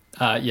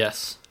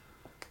 Yes.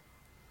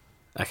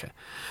 Okay.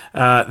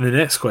 The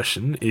next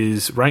question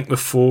is rank the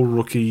 4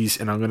 rookies,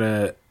 and I'm going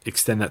to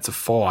extend that to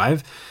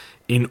 5.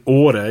 In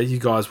order, you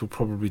guys will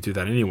probably do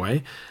that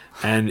anyway.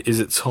 And is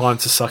it time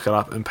to suck it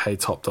up and pay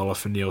top dollar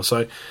for Neil?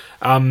 So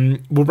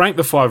we'll rank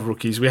the 5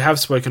 rookies. We have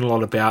spoken a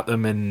lot about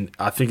them, and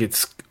I think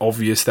it's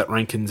obvious that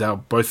Rankin's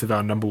both of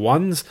our number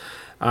ones.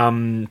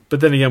 But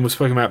then again, we've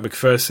spoken about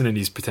McPherson and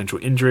his potential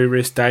injury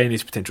risk, Day and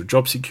his potential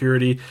job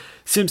security,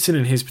 Simpson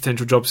and his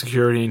potential job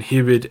security, and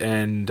Hibbert,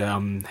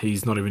 and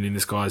he's not even in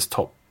this guy's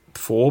top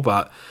 4,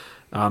 but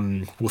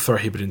we'll throw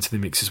Hibbert into the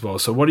mix as well.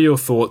 So what are your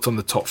thoughts on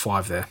the top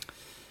 5 there?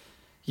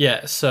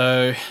 Yeah,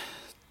 so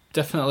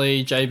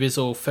definitely Jay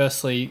Bizzle.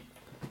 Firstly,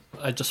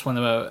 I just want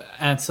to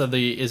answer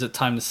is it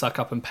time to suck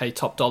up and pay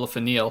top dollar for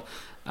Neil?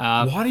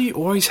 Why do you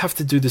always have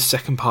to do the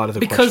second part of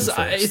the question first?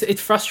 Because it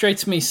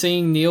frustrates me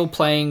seeing Neil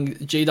playing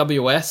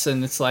GWS,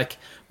 and it's like,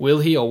 will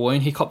he or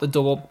won't he cop the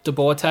De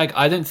Boer tag?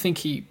 I don't think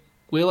he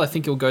will. I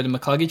think he'll go to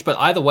McCluggage, but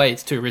either way,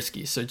 it's too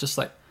risky. So just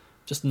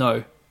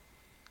no,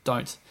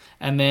 don't.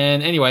 And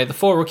then anyway, the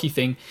 4 rookie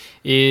thing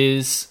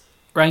is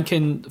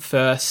Rankin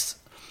first.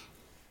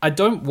 I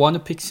don't want to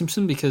pick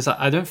Simpson because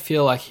I don't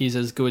feel like he's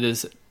as good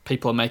as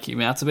people are making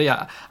him out to be.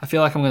 I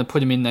feel like I'm going to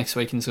put him in next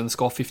week and he's going to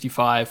score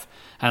 55,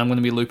 and I'm going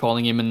to be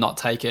loopholing him and not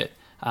take it.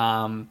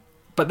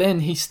 But then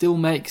he still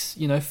makes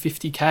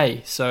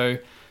 50k, so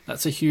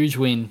that's a huge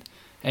win.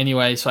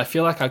 Anyway, so I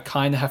feel like I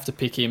kind of have to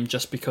pick him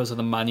just because of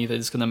the money that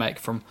he's going to make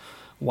from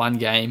one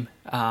game.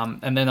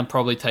 And then I'm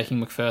probably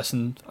taking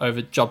McPherson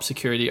over job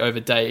security over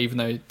Day, even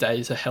though Day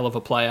is a hell of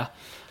a player.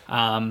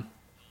 I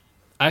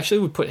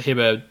actually would put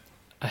Hibbert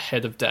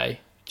ahead of Day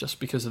just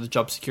because of the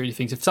job security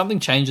things. If something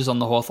changes on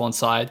the Hawthorn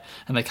side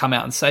and they come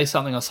out and say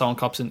something or someone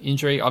cops an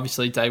injury,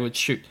 obviously Day would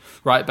shoot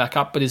right back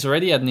up, but he's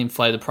already at an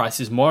inflated price.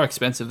 He's more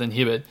expensive than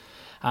Hibbert.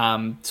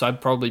 So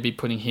I'd probably be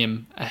putting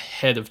him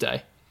ahead of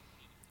Day.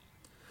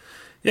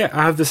 Yeah,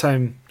 I have the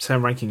same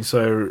ranking.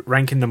 So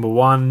Rankin number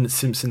 1,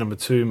 Simpson number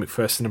 2,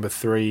 McPherson number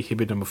 3,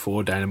 Hibbert number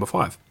 4, Day number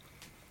 5.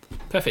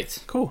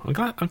 Perfect. Cool. I'm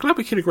glad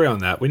we could agree on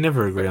that. We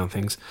never agree on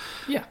things.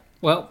 Yeah.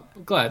 Well,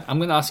 glad. I'm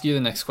going to ask you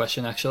the next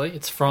question, actually.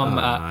 It's from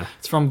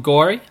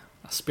Gory,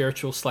 a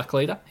spiritual Slack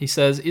leader. He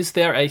says, is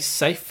there a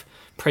safe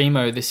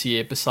primo this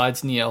year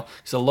besides Neil?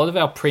 Because a lot of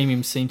our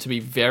premiums seem to be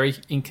very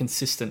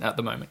inconsistent at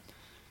the moment.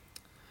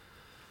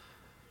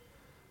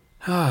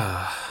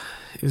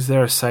 Is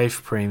there a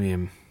safe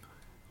premium?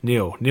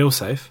 Neil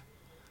safe?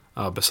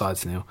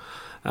 Besides Neil.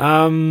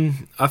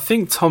 I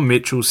think Tom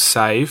Mitchell's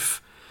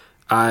safe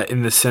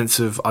in the sense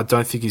of I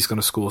don't think he's going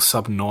to score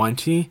sub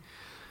 90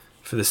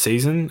 for the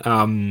season.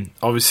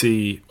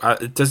 Obviously,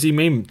 does he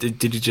mean,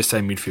 did he just say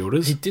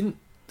midfielders? He didn't.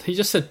 He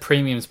just said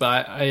premiums,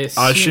 but I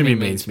assume he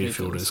means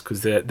midfielders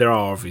because there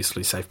are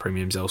obviously safe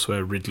premiums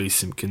elsewhere. Ridley,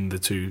 Simpkin, the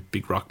two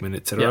big ruckmen,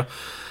 etc.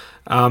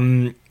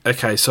 Yeah.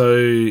 Okay,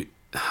 so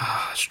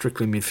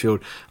strictly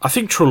midfield. I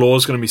think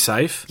Treloar's going to be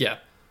safe. Yeah,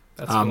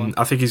 that's the one.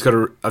 I think he's got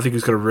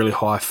a really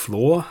high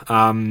floor.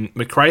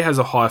 McRae has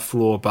a high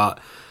floor, but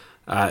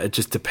it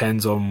just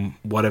depends on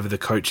whatever the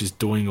coach is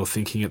doing or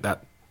thinking at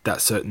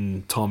that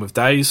certain time of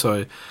day.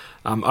 So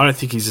I don't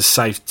think he's a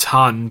safe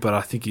ton, but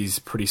I think he's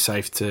pretty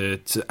safe to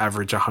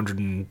average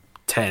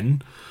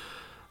 110,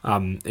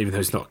 even though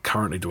he's not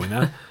currently doing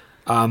that.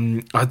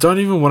 I don't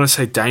even want to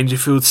say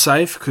Dangerfield's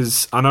safe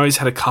because I know he's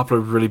had a couple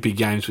of really big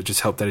games which has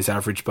helped at his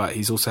average, but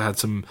he's also had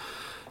some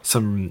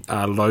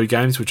low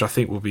games which I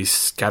think will be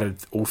scattered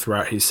all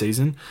throughout his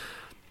season.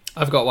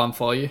 I've got one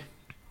for you.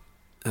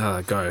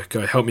 Go.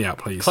 Help me out,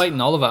 please.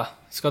 Clayton Oliver.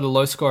 He's got a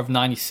low score of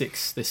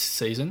 96 this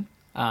season.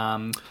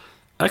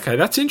 Okay,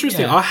 that's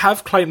interesting. Yeah. I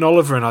have Clayton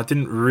Oliver, and I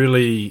didn't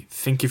really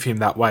think of him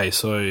that way.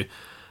 So,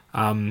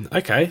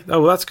 okay.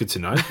 Oh, well, that's good to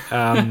know.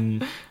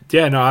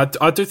 Yeah, no,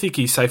 I do think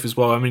he's safe as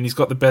well. I mean, he's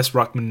got the best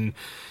ruckman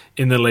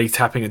in the league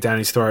tapping it down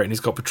his throat, and he's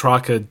got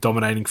Petrarca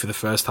dominating for the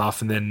first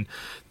half and then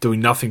doing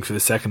nothing for the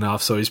second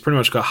half. So he's pretty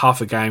much got half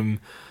a game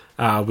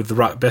with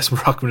the best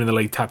ruckman in the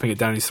league tapping it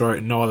down his throat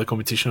and no other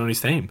competition on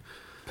his team.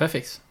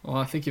 Perfect. Well,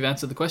 I think you've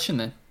answered the question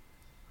then.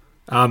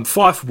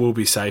 Fife will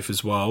be safe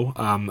as well.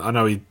 I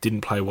know he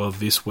didn't play well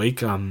this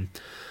week.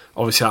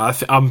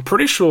 Obviously, I'm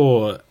pretty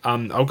sure.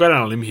 I'll go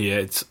down a limb here.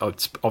 It's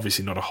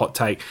obviously not a hot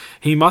take.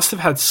 He must have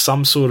had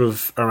some sort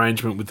of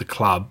arrangement with the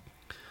club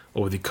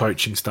or with the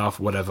coaching staff,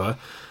 or whatever,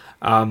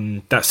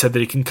 that said that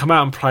he can come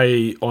out and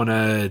play on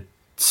a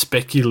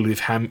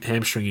speculative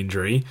hamstring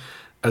injury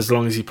as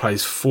long as he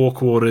plays 4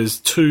 quarters,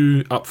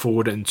 2 up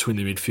forward and 2 in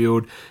the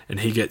midfield,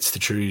 and he gets to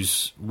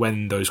choose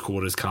when those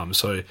quarters come.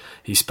 So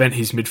he spent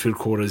his midfield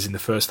quarters in the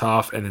first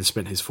half and then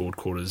spent his forward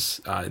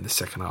quarters in the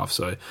second half.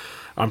 So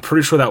I'm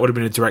pretty sure that would have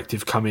been a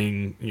directive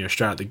coming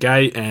straight out the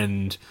gate,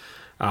 and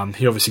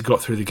he obviously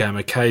got through the game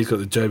okay. He's got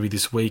the Derby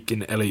this week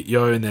in Elliot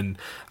Yeo, and then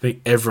I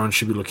think everyone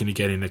should be looking to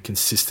get in a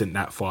consistent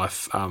Nat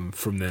Fife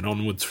from then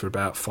onwards for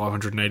about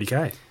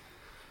 580k.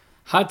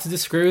 Hard to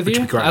disagree with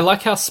you. I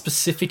like how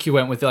specific you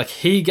went with, like,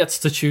 he gets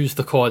to choose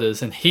the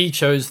quarters and he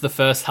chose the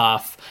first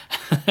half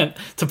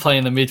to play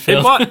in the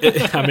midfield.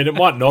 It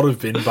might not have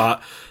been,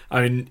 but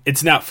I mean,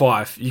 it's Nat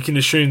Fife. You can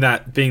assume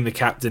that being the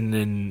captain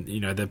and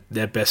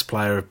their best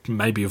player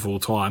maybe of all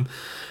time,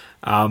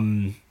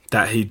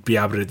 that he'd be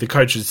able to. The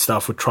coach's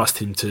staff would trust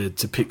him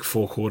to pick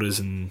 4 quarters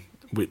and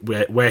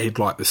where he'd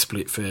like the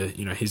split for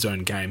his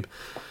own game.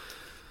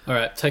 All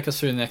right, take us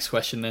through the next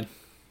question then.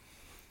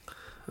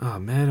 Oh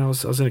man, I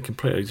was in a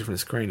completely different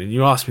screen, and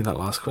you asked me that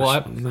last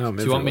question. Well,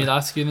 do you want me to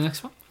ask you the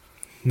next one?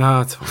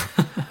 No, it's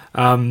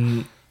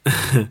fine.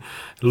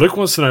 Luke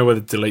wants to know where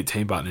the delete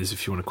team button is.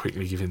 If you want to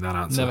quickly give him that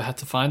answer. Never had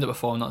to find it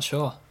before. I'm not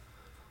sure.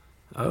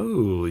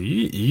 Oh,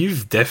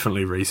 you've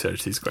definitely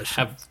researched this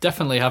question.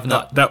 Definitely have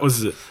not. That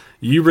was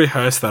you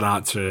rehearsed that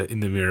answer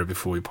in the mirror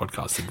before we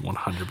podcasted.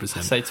 100%.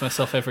 I say it to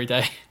myself every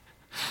day.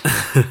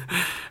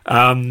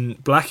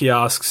 Blackie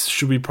asks,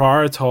 should we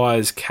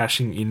prioritise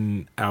cashing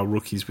in our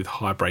rookies with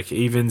high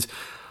break-evens,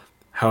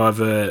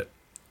 however,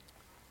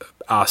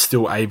 are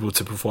still able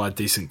to provide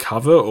decent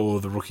cover,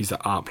 or the rookies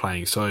that aren't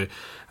playing? So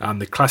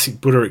the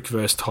classic Buderick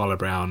versus Tyler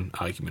Brown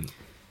argument.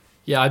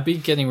 Yeah, I'd be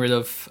getting rid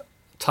of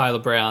Tyler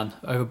Brown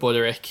over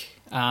Buderick.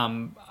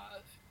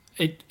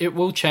 It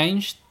will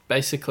change,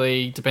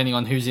 basically, depending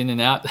on who's in and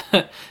out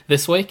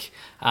this week.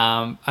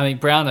 I mean,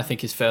 Brown, I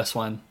think, is first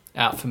one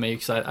out for me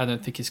because I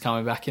don't think he's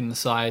coming back in the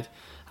side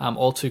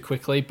all too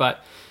quickly.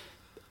 But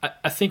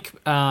I think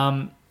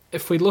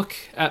if we look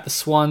at the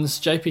Swans,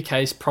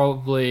 JPK's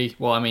probably,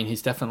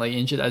 he's definitely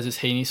injured, as is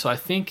Heaney. So I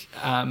think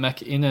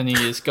McInerney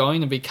is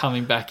going to be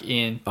coming back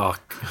in. Oh,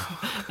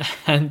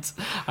 and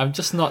I'm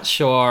just not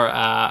sure.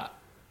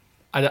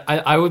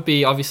 I would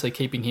be obviously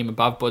keeping him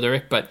above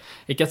Buderick, but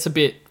it gets a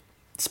bit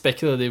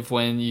speculative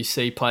when you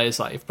see players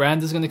like if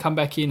Brander's going to come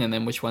back in, and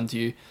then which one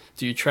do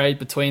you trade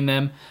between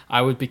them?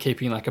 I would be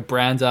keeping like a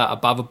Brander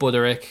above a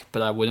Buderick,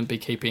 but I wouldn't be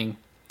keeping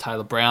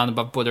Tyler Brown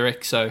above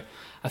Buderick. So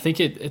I think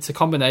it's a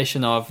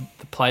combination of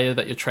the player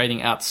that you're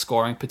trading out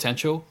scoring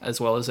potential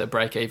as well as their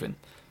break even.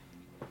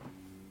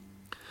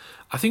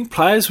 I think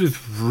players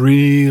with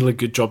really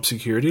good job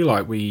security,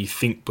 like we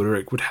think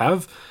Buderick would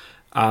have,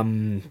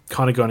 kind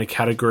of go in a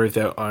category of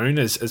their own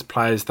as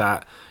players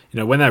that,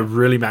 when they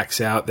really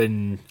max out,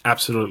 then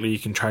absolutely you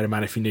can trade him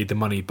out if you need the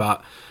money.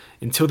 But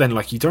until then,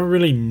 you don't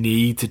really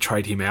need to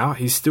trade him out.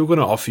 He's still going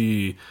to offer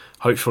you,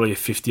 hopefully, a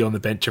 50 on the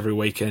bench every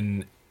week.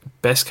 And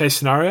best case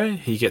scenario,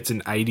 he gets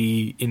an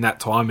 80 in that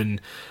time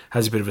and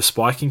has a bit of a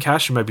spike in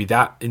cash, and maybe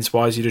that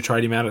inspires you to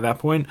trade him out at that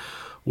point.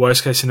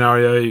 Worst case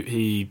scenario,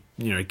 he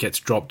gets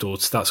dropped or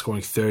starts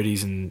scoring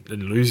 30s and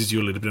loses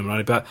you a little bit of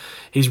money. But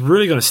he's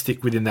really going to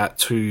stick within that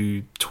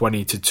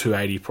 220 to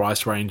 280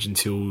 price range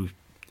until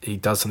he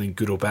does something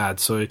good or bad.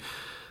 So,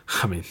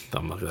 I mean,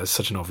 that's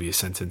such an obvious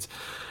sentence.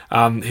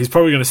 He's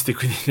probably going to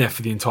stick within there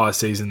for the entire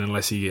season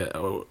unless he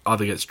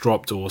either gets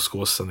dropped or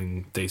scores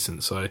something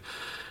decent. So,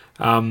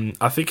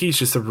 I think he's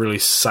just a really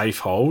safe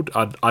hold.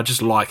 I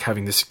just like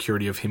having the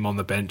security of him on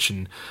the bench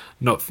and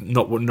not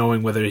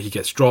knowing whether he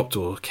gets dropped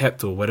or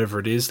kept or whatever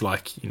it is.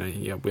 Like,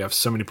 we have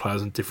so many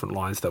players on different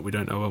lines that we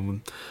don't know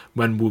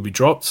when will be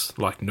dropped.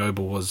 Like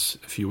Noble was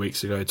a few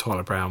weeks ago,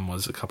 Tyler Brown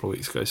was a couple of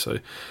weeks ago. So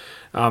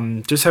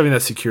just having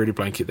that security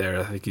blanket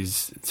there, I think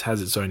it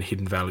has its own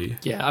hidden value.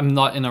 Yeah, I'm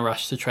not in a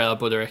rush to trade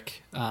Budurick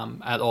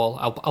at all.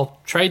 I'll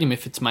trade him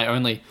if it's my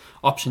only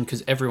option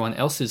because everyone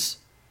else is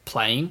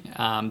playing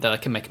that I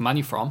can make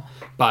money from,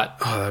 but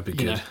that'd be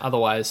good.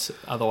 Otherwise,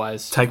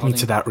 take me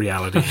to that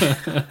reality.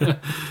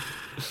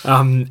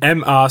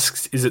 M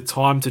asks, is it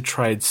time to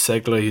trade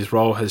Segler? His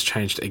role has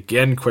changed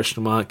again? ?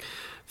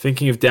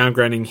 Thinking of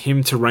downgrading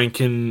him to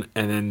Rankin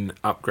and then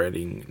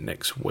upgrading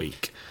next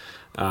week.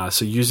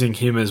 So using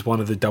him as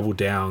one of the double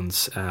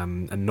downs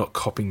and not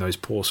copying those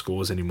poor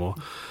scores anymore.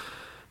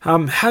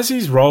 Has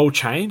his role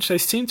changed? They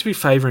seem to be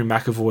favouring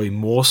McAvoy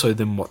more so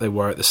than what they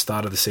were at the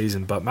start of the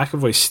season, but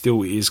McAvoy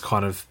still is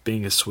kind of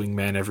being a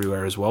swingman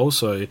everywhere as well.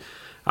 So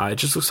it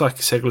just looks like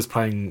Segler's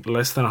playing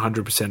less than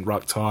 100%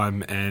 ruck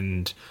time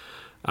and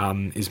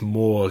is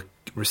more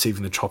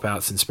receiving the chop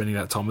outs and spending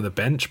that time on the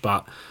bench,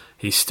 but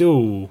he's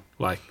still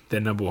like their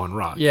number one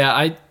ruck.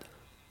 Yeah,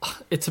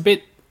 it's a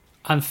bit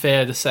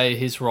unfair to say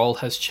his role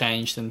has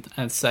changed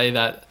and say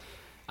that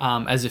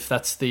as if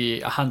that's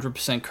the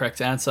 100%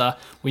 correct answer.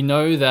 We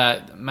know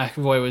that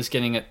McAvoy was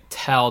getting it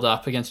towed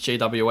up against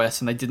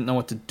GWS and they didn't know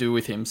what to do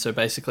with him. So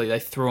basically they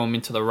threw him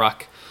into the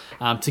ruck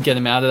to get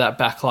him out of that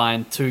back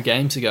line 2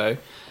 games ago.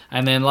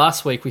 And then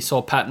last week we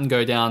saw Patton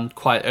go down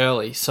quite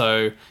early.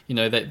 So,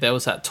 there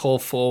was that tall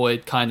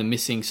forward kind of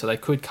missing. So they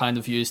could kind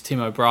of use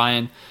Tim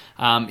O'Brien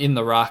in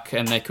the ruck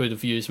and they could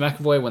have used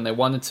McAvoy when they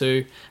wanted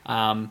to.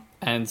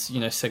 And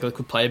Segler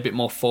could play a bit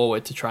more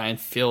forward to try and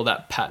fill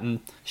that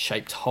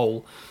Patton-shaped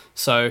hole.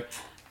 So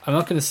I'm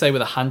not going to say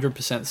with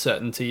 100%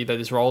 certainty that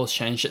his role has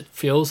changed. It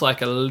feels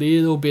like a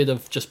little bit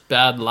of just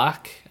bad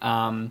luck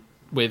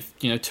with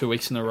 2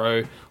 weeks in a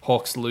row,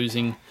 Hawks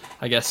losing,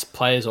 I guess,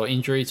 players or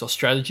injuries or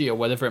strategy or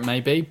whatever it may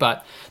be.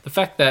 But the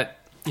fact that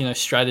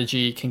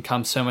strategy can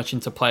come so much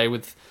into play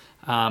with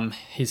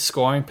his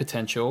scoring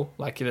potential,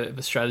 like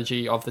the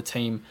strategy of the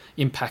team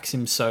impacts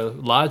him so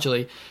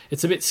largely,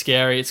 it's a bit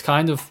scary. It's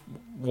kind of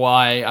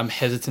why I'm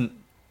hesitant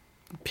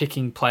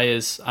picking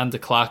players under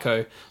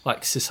Clarko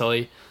like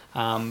Sicily,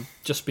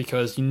 just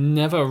because you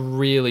never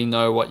really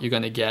know what you're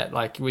going to get.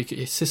 Like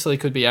Sicily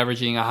could be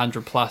averaging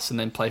 100 plus and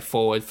then play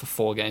forward for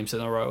 4 games in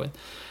a row, and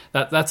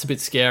that's a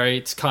bit scary.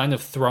 It's kind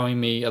of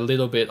throwing me a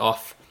little bit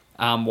off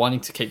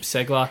wanting to keep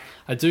Segler.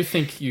 I do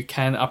think you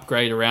can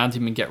upgrade around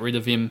him and get rid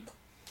of him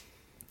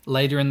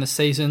later in the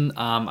season.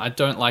 I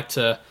don't like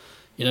to,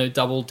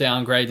 double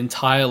downgrade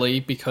entirely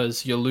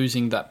because you're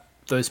losing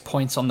those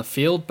points on the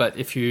field. But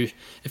if you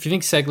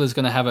think Segler's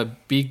going to have a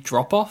big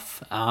drop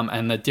off,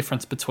 and the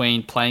difference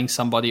between playing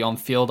somebody on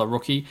field, a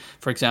rookie,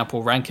 for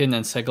example, Rankin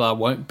and Segler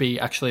won't be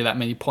actually that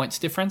many points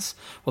difference,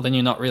 well then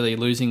you're not really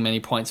losing many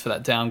points for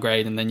that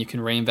downgrade, and then you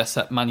can reinvest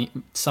that money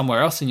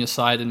somewhere else in your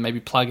side and maybe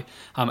plug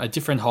a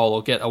different hole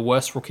or get a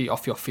worse rookie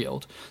off your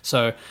field.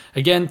 So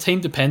again,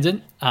 team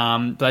dependent,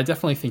 but I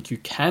definitely think you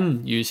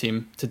can use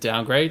him to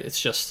downgrade. It's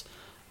just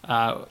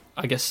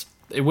I guess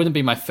it wouldn't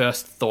be my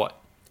first thought,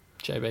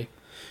 JB.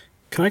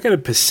 Can I get a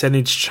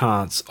percentage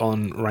chance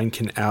on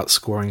Rankin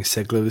outscoring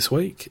Segler this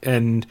week?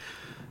 And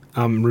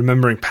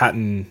remembering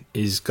Patton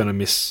is going to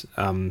miss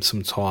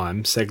some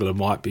time, Segler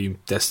might be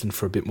destined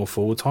for a bit more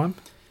forward time?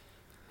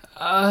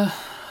 I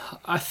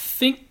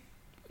think,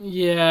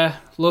 yeah.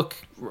 Look,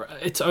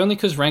 it's only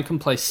because Rankin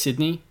plays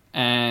Sydney,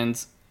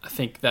 and I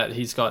think that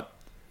he's got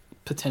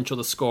potential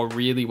to score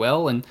really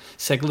well, and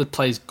Segler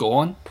plays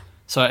Gawn.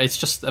 So it's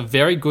just a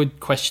very good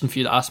question for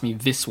you to ask me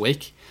this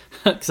week.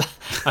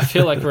 I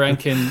feel like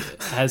Rankin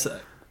has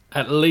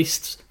at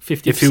least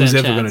 50% if he was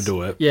chance. ever going to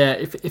do it. Yeah,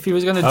 if he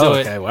was going to do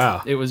it,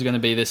 wow. It was going to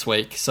be this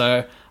week.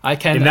 So I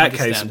can in that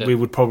case, it. We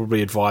would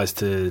probably advise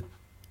to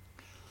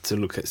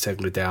look at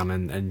Segler down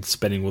and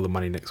spending all the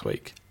money next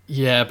week.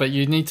 Yeah, but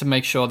you need to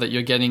make sure that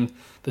you're getting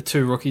the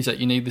 2 rookies that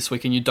you need this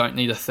week and you don't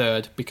need a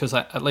third, because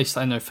at least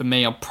I know for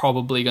me, I'm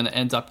probably going to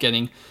end up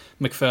getting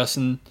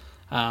McPherson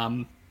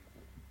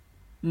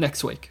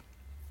next week.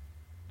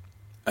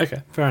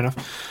 Okay, fair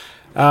enough.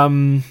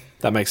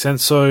 That makes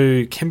sense.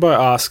 So Kimbo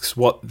asks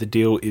what the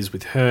deal is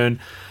with Hearn.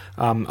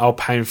 I'll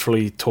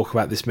painfully talk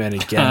about this man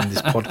again in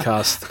this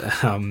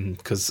podcast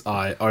because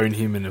I own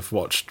him and have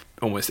watched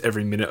almost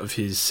every minute of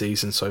his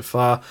season so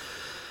far.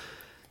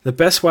 The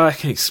best way I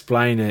can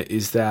explain it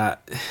is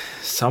that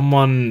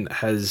someone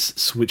has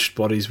switched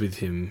bodies with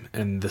him,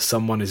 and the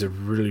someone is a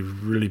really,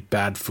 really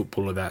bad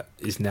footballer that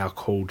is now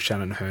called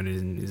Shannon Hearn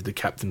and is the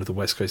captain of the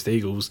West Coast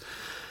Eagles.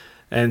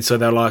 And so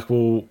they're like,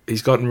 well,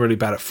 he's gotten really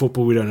bad at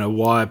football. We don't know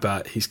why,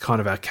 but he's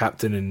kind of our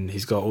captain and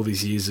he's got all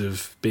these years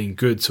of being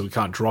good, so we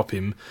can't drop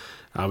him.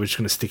 We're just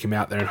going to stick him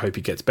out there and hope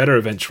he gets better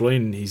eventually,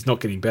 and he's not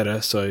getting better,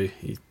 so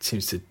he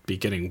seems to be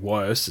getting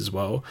worse as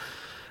well.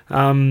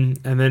 And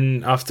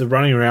then after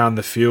running around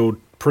the field,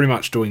 pretty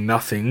much doing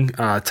nothing,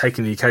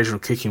 taking the occasional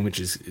kicking, which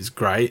is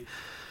great,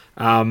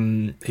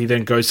 he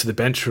then goes to the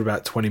bench for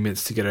about 20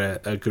 minutes to get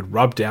a good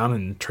rub down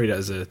and treat it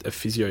as a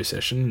physio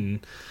session, and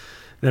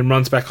then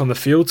runs back on the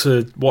field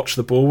to watch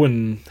the ball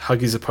and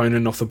hug his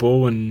opponent off the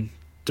ball and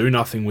do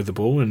nothing with the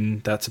ball,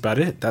 and that's about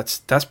it.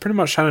 That's pretty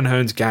much Shannon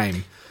Hearn's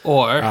game.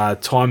 Or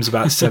times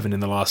about 7 in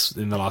the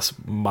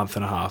last month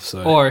and a half.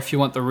 So, or if you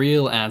want the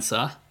real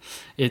answer,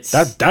 it's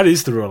that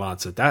is the real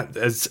answer. That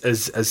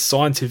as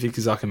scientific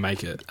as I can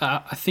make it.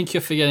 I think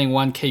you're forgetting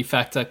one key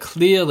factor.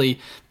 Clearly,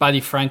 Buddy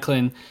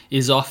Franklin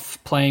is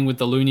off playing with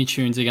the Looney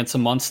Tunes against the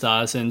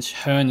Monstars, and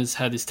Hearn has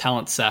had his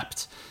talent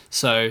sapped.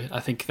 So I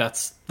think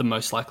that's the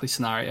most likely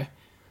scenario.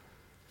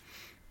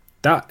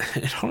 That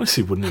it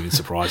honestly wouldn't even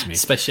surprise me.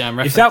 Especially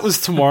reference. If that was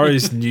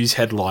tomorrow's news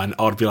headline,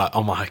 I'd be like,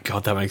 "Oh my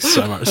god, that makes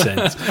so much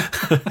sense."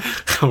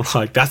 I'm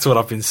like, "That's what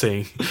I've been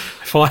seeing."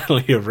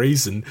 Finally, a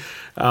reason.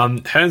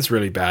 Hearn's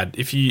really bad.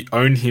 If you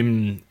own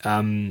him,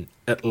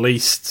 at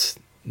least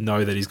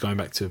know that he's going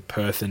back to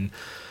Perth and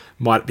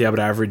might be able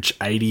to average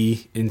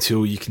 80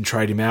 until you can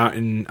trade him out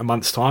in a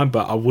month's time.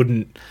 But I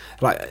wouldn't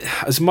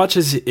as much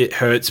as it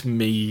hurts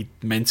me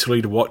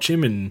mentally to watch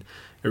him, and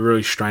it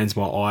really strains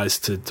my eyes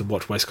to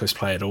watch West Coast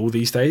play at all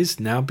these days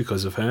now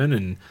because of Hearn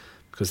and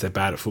because they're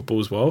bad at football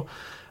as well.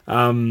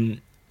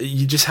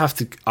 You just have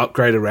to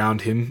upgrade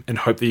around him and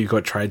hope that you've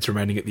got trades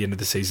remaining at the end of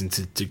the season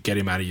to get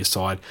him out of your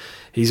side.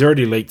 He's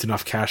already leaked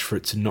enough cash for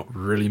it to not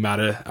really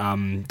matter.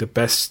 The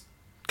best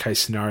case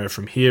scenario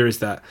from here is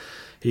that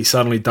he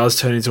suddenly does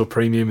turn into a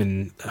premium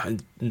and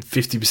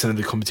 50% of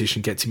the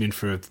competition gets him in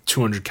for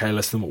 200k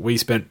less than what we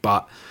spent,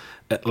 but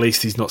at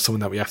least he's not someone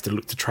that we have to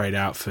look to trade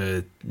out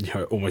for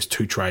almost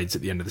 2 trades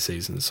at the end of the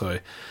season. So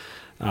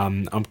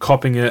I'm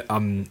copping it.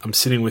 I'm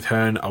sitting with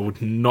Hearn. I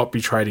would not be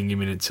trading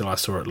him in until I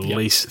saw at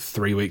least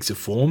 3 weeks of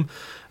form.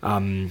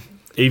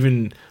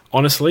 Even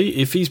honestly,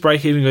 if his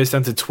break even goes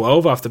down to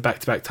 12 after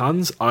back-to-back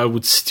tons, I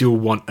would still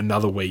want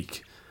another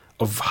week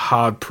of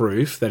hard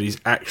proof that he's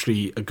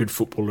actually a good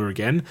footballer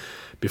again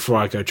before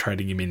I go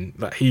trading him in.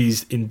 Like,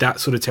 he's in that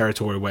sort of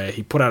territory where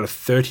he put out a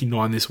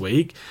 39 this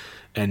week,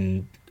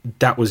 and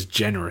that was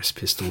generous,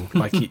 Pistol.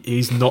 Like,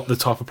 he's not the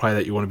type of player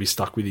that you want to be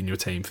stuck with in your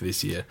team for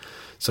this year.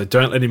 So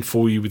don't let him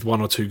fool you with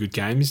 1 or 2 good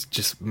games.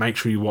 Just make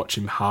sure you watch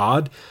him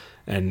hard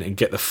and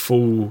get the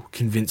full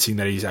convincing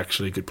that he's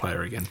actually a good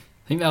player again.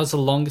 I think that was the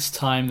longest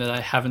time that I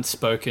haven't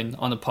spoken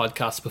on a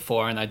podcast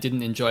before, and I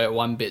didn't enjoy it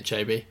one bit,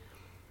 JB.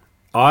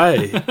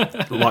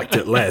 I liked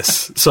it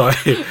less, so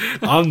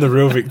I'm the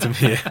real victim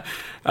here.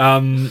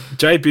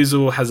 Jay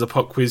Bizzle has a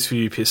pop quiz for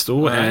you,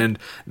 Pistol, right. And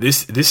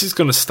this is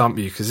going to stump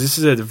you because this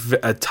is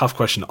a tough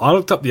question. I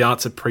looked up the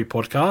answer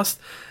pre-podcast,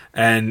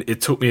 and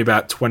it took me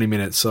about 20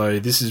 minutes, so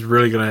this is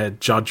really going to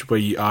judge where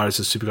you are as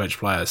a Supercoach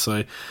player.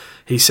 So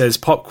he says,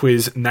 pop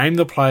quiz, name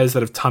the players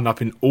that have turned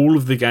up in all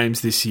of the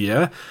games this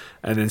year,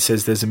 and then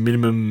says there's a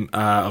minimum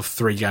of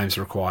 3 games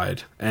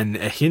required. And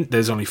a hint,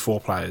 there's only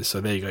 4 players,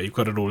 so there you go. You've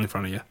got it all in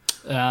front of you.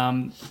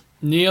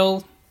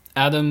 Neil,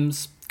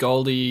 Adams,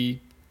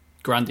 Goldie,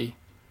 Grundy.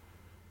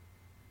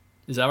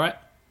 Is that right?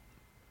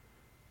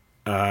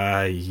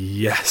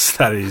 Yes,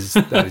 that is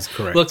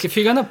correct. Look, if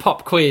you're going to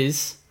pop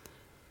quiz,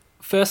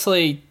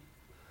 firstly,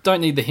 don't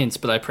need the hints,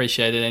 but I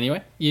appreciate it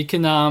anyway. You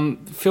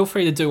can feel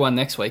free to do one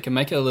next week and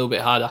make it a little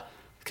bit harder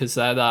because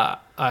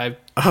I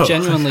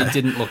genuinely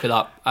didn't look it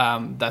up.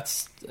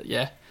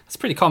 It's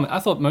pretty common. I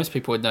thought most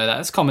people would know that.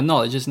 It's common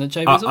knowledge, isn't it,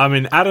 Jay Bizzle? I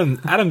mean,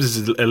 Adams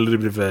is a little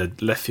bit of a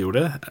left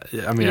fielder.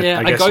 I mean, yeah,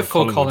 I guess go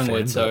for fan,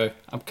 Collingwood, so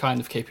I'm kind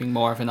of keeping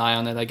more of an eye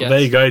on it, I guess. There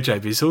you go, Jay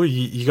Bizzle.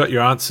 You got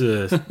your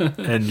answer,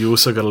 and you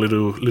also got a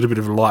little bit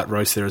of a light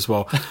roast there as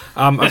well.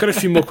 I've got a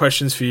few more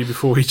questions for you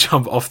before we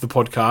jump off the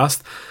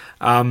podcast.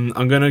 I'm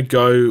going to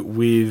go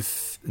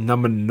with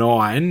number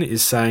 9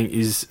 is saying,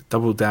 is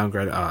double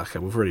downgrade. Okay,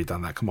 we've already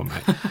done that. Come on,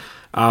 mate.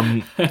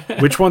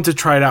 Which one to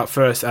trade out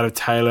first out of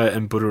Taylor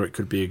and Buderick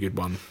could be a good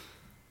one?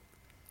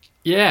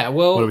 Yeah,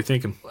 well... What are we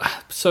thinking?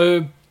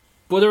 So,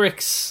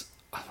 Buderick's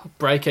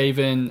break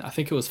even, I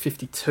think it was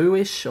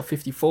 52-ish or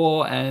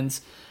 54, and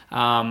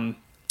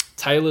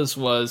Taylor's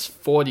was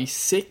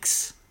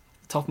 46,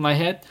 top of my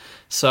head.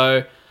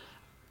 So,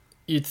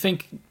 you'd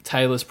think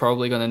Taylor's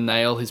probably going to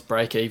nail his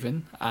break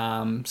even.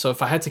 So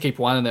if I had to keep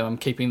one of them, I'm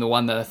keeping the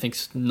one that I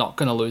think's not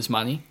going to lose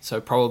money. So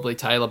probably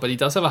Taylor, but he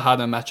does have a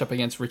harder matchup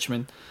against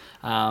Richmond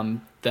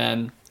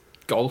than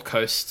Gold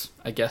Coast.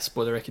 I guess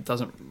Buderick. It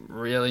doesn't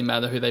really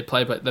matter who they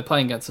play, but they're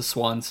playing against the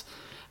Swans.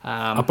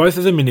 Are both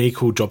of them in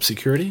equal job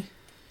security?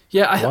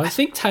 Yeah, I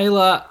think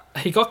Taylor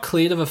he got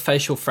cleared of a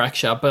facial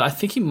fracture, but I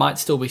think he might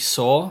still be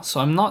sore. So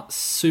I'm not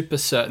super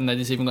certain that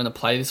he's even going to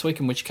play this week,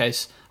 in which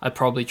case I'd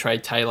probably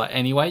trade Taylor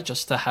anyway,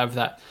 just to have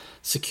that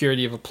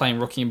security of a playing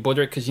rookie in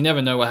Budrick, because you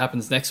never know what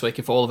happens next week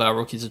if all of our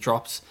rookies are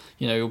dropped.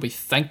 You'll be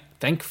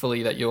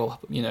thankfully that you'll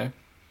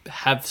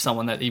have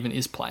someone that even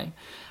is playing.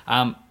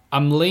 I'm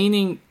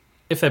leaning,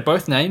 if they're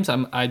both names,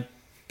 I'd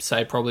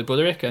say probably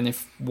Budrick, and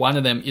if one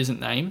of them isn't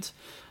named,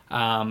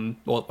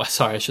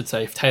 I should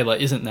say if Taylor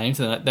isn't named,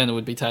 then it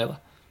would be Taylor.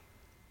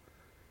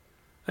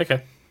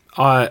 Okay,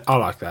 I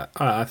like that.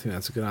 I think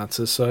that's a good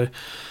answer. So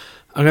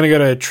I'm going to go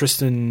to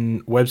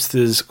Tristan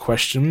Webster's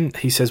question.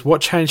 He says, what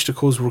changed to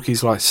cause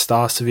rookies like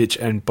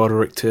Starcevic and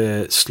Boderick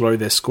to slow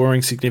their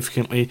scoring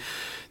significantly?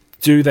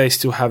 Do they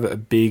still have a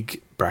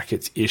big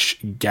brackets-ish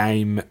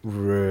game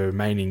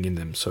remaining in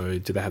them? So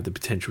do they have the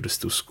potential to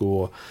still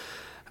score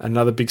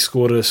another big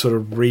score to sort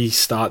of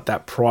restart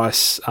that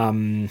price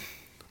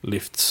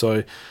lift?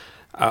 So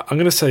I'm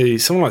going to say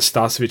someone like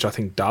Starcevic I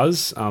think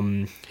does.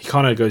 He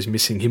kind of goes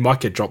missing. He might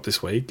get dropped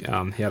this week.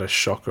 He had a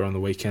shocker on the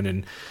weekend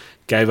and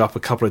gave up a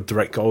couple of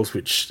direct goals,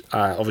 which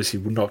obviously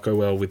would not go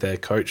well with their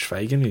coach,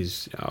 Fagan.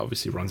 He's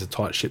obviously runs a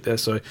tight ship there.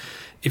 So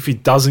if he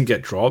doesn't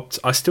get dropped,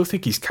 I still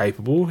think he's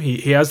capable.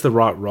 He has the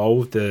right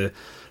role, the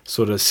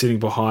sort of sitting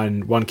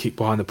behind, one kick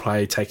behind the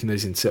play, taking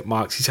those intercept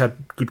marks. He's had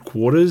good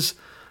quarters.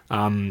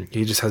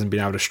 He just hasn't been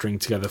able to string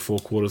together 4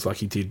 quarters like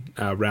he did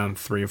round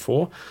 3 and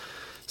 4.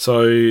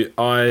 So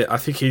I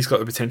think he's got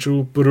the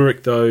potential.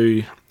 Buderick,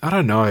 though, I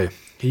don't know.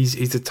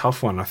 He's a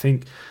tough one. I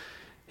think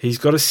he's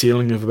got a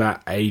ceiling of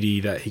about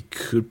 80 that he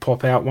could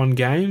pop out one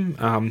game.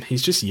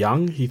 He's just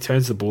young. He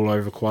turns the ball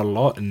over quite a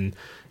lot and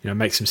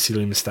makes some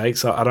silly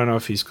mistakes. I don't know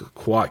if he's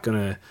quite going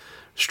to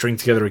string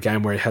together a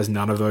game where he has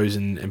none of those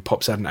and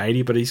pops out an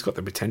 80, but he's got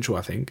the potential,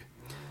 I think.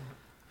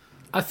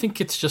 I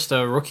think it's just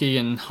a rookie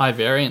and high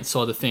variance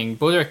sort of thing.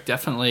 Buderick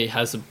definitely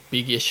has a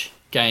big-ish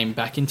game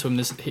back into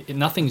him.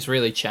 Nothing's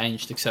really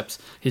changed except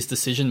his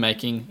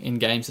decision-making in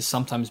games is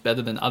sometimes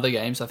better than other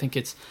games. I think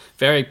it's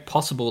very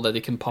possible that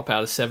he can pop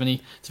out a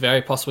 70. It's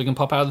very possible he can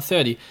pop out a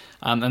 30.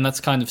 And that's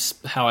kind of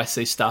how I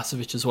see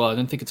Starcevic as well. I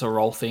don't think it's a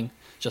role thing.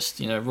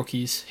 Just,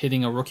 rookies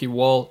hitting a rookie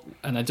wall.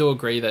 And I do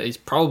agree that he's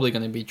probably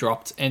going to be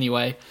dropped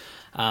anyway.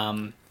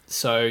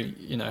 So,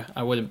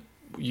 I wouldn't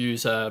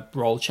use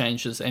role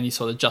change as any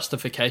sort of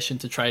justification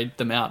to trade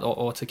them out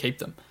or to keep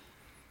them.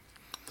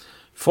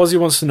 Fozzie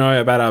wants to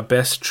know about our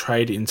best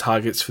trade in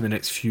targets for the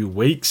next few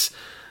weeks.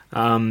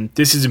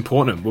 This is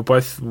important. We're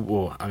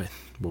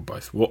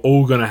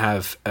all going to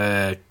have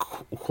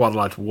quite a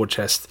large war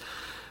chest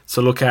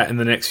to look at in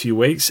the next few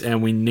weeks,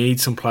 and we need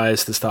some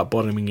players to start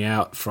bottoming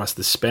out for us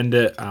to spend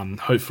it.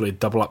 Hopefully a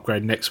double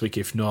upgrade next week,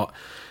 if not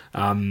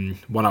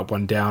one up,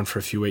 one down for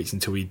a few weeks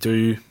until we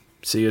do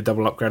see a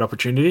double upgrade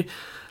opportunity.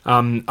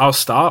 I'll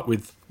start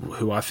with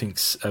who I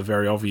think's a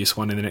very obvious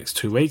one in the next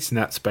 2 weeks, and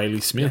that's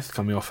Bailey Smith,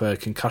 coming off a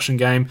concussion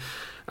game.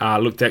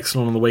 Looked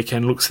excellent on the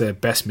weekend, looks their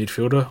best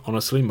midfielder,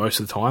 honestly, most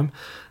of the time.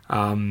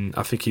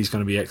 I think he's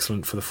going to be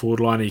excellent for the forward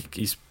line.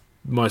 He's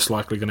most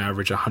likely going to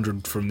average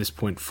 100 from this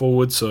point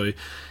forward, so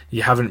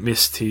you haven't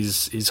missed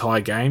his high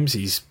games.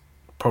 He's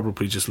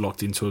probably just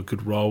locked into a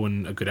good role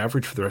and a good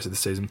average for the rest of the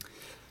season.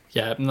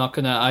 Yeah, I'm not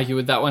going to argue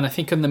with that one. I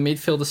think on the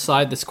midfielder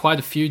side, there's quite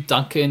a few.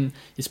 Duncan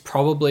is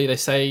probably, they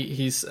say,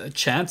 he's a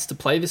chance to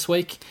play this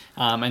week,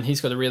 and he's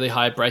got a really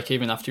high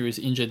break-even after he was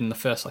injured in the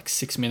first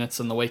 6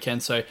 minutes on the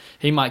weekend, so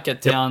he might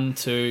get down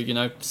to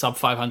sub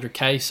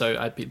 500k, so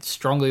I'd be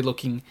strongly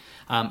looking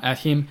at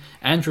him.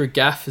 Andrew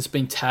Gaff has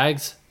been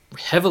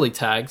heavily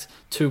tagged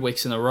 2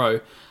 weeks in a row.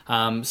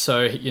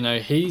 So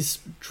he's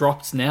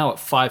dropped now at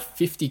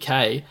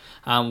 550k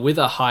with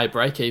a high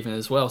break even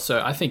as well.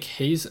 So I think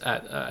he's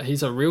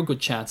a real good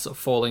chance of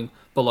falling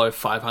below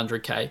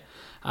 500k.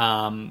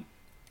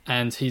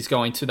 And he's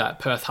going to that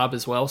Perth hub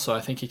as well, so I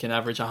think he can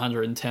average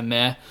 110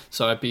 there.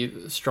 So I'd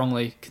be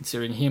strongly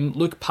considering him.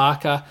 Luke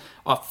Parker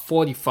up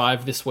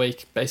 45 this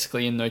week,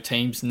 basically in no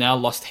teams. Now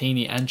lost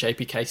Heaney and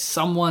JPK.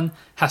 Someone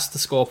has to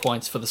score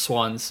points for the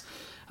Swans.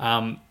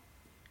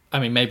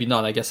 Maybe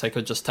not. I guess I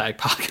could just tag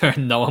Parker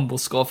and no one will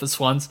score for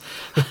Swans.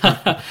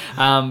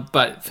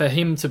 But for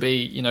him to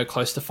be,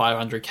 close to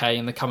 500k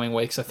in the coming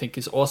weeks, I think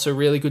is also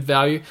really good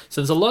value. So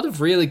there's a lot of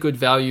really good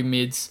value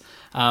mids.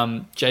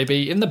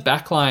 JB, in the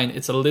back line,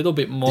 it's a little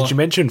bit more... Did you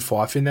mention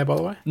Fife in there, by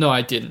the way? No,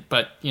 I didn't.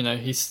 But,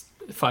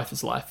 Fife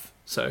is life.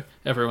 So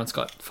everyone's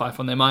got Fife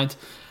on their mind.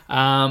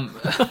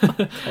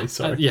 Okay,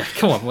 sorry. Yeah,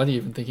 come on. What are you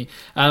even thinking?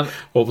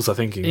 What was I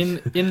thinking?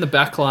 In the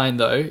back line,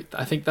 though,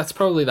 I think that's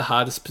probably the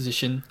hardest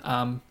position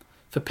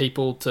for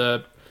people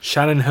to...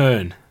 Shannon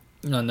Hearn.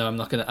 No,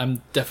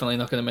 I'm definitely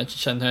not gonna mention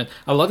Shannon Hearn.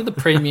 A lot of the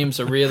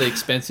premiums are really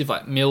expensive.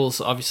 Like Mills,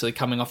 obviously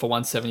coming off a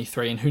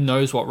 173, and who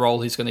knows what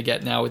role he's going to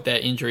get now with their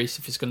injuries.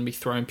 If he's going to be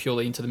thrown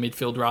purely into the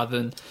midfield rather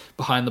than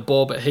behind the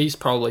ball, but he's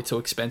probably too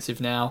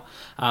expensive now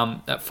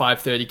at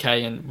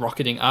 530k and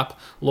rocketing up.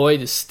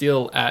 Lloyd is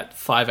still at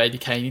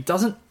 580k, and he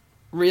doesn't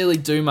really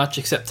do much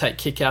except take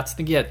kickouts. I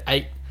think he had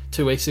 8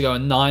 2 weeks ago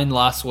and 9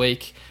 last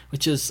week,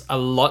 which is a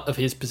lot of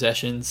his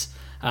possessions.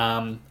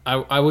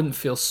 I wouldn't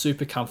feel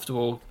super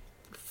comfortable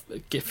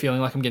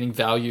feeling like I'm getting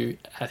value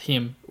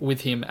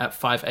with him at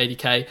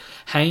 580k.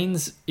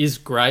 Haynes is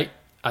great.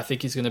 I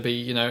think he's going to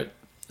be,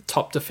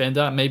 top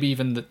defender, maybe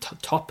even the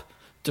top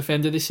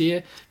defender this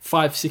year.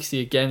 560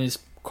 again is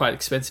quite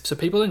expensive. So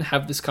people don't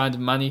have this kind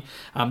of money.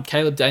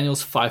 Caleb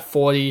Daniels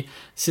 540,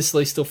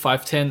 Sicily still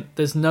 510.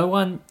 There's no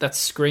one that's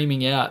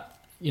screaming out,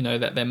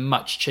 that they're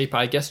much cheaper.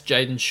 I guess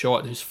Jaden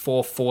Short, who's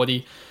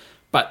 440,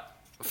 but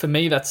for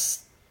me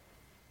that's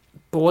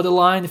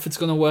borderline if it's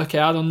going to work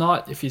out or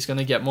not, if he's going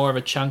to get more of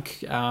a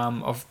chunk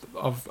of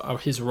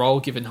his role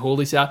given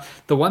Hooley's out.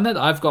 The one that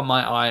I've got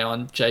my eye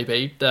on,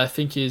 JB, that I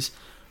think is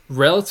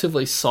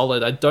relatively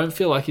solid, I don't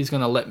feel like he's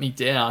going to let me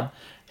down.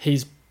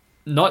 He's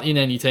not in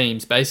any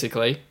teams,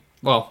 basically.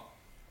 Well,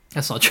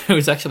 that's not true.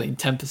 He's actually in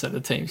 10% of the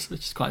teams,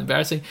 which is quite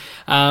embarrassing.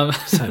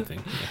 Same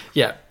thing.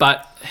 Yeah,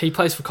 but he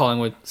plays for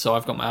Collingwood, so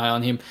I've got my eye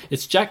on him.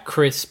 It's Jack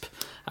Crisp.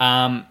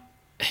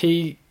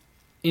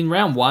 In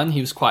round 1,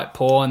 he was quite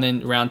poor, and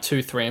then round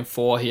 2, 3, and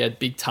 4, he had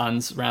big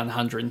tons, round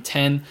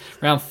 110.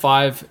 Round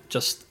 5,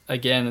 just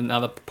again,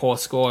 another poor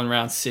score, and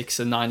round 6,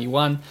 a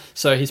 91.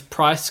 So his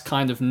price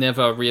kind of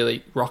never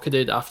really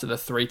rocketed after the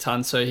 3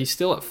 tons, so he's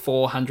still at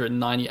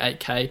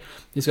 498k.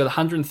 He's got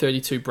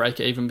 132 break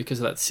even because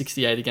of that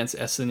 68 against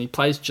Essendon. He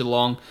plays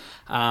Geelong,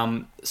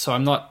 so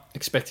I'm not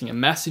expecting a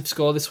massive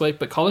score this week,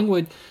 but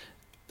Collingwood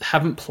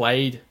haven't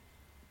played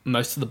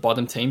most of the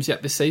bottom teams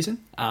yet this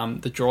season.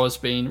 The draw's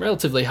been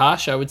relatively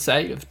harsh, I would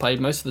say. They've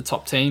played most of the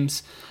top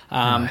teams.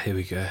 Here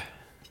we go.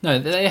 No,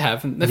 they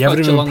haven't. They've you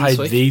haven't Geelong even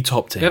played the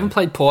top team. We haven't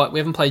played Port. We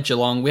haven't played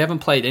Geelong. We haven't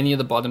played any of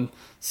the bottom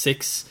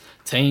 6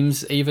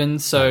 teams even.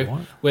 So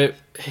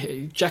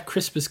Jack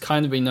Crisp has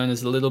kind of been known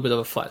as a little bit of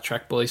a flat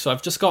track bully. So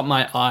I've just got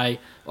my eye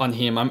on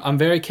him. I'm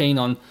very keen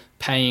on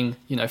paying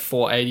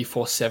 480,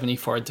 470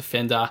 for a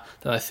defender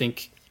that I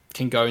think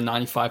can go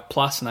 95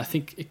 plus, and I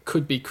think it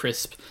could be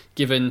Crisp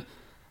given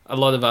a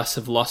lot of us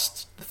have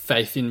lost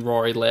faith in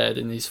Rory Laird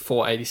and his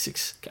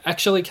 486.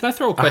 Actually, can I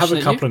throw a question at you? I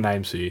have a couple of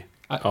names for you.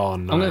 Oh,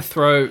 no. I'm going to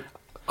throw...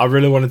 I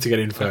really wanted to get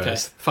in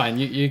first. Okay, fine.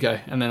 You go,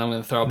 and then I'm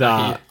going to throw it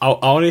back at you.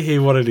 I want to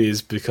hear what it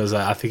is, because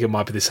I think it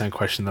might be the same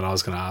question that I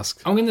was going to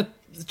ask. I'm going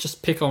to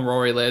just pick on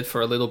Rory Laird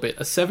for a little bit.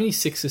 A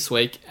 76 this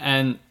week,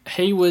 and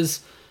he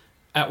was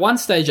at one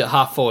stage at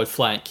half-forward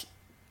flank.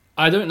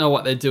 I don't know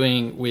what they're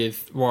doing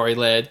with Rory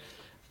Laird.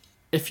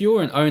 If you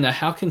were an owner,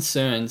 how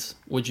concerned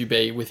would you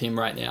be with him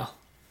right now?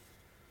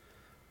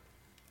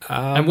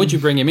 And would you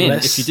bring him in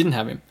if you didn't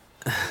have him?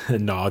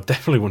 No, I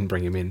definitely wouldn't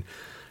bring him in.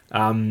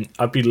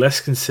 I'd be less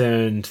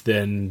concerned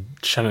than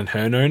Shannon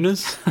Hearn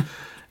owners,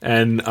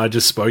 and I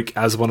just spoke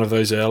as one of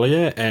those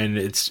earlier, and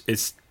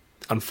it's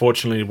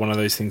unfortunately one of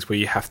those things where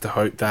you have to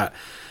hope that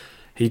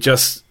he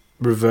just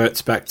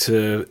reverts back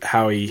to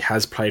how he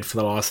has played for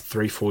the last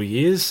 3-4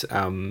 years,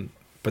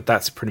 but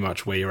that's pretty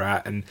much where you're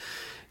at, and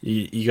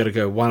you got to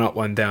go one up,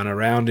 one down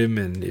around him,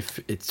 and if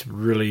it's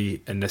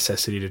really a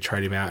necessity to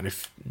trade him out, and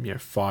if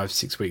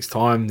 5-6 weeks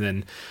time,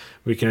 then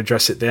we can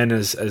address it then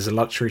as a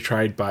luxury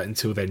trade. But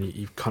until then,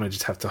 you kind of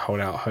just have to hold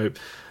out hope.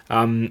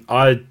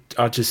 I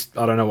don't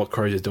know what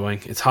Crows are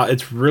doing. It's hard.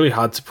 It's really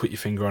hard to put your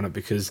finger on it,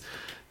 because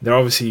they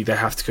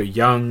have to go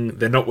young.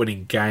 They're not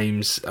winning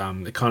games.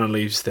 It kind of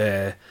leaves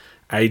their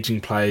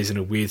aging players in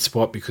a weird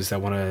spot, because they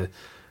want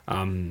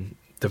to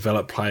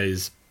develop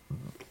players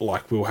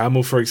like Will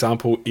Hamill, for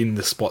example, in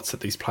the spots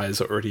that these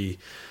players are already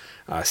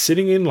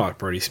sitting in, like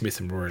Brodie Smith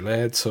and Rory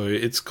Laird. So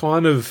it's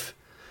kind of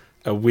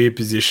a weird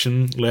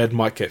position. Laird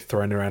might get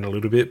thrown around a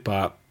little bit,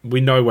 but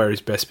we know where his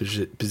best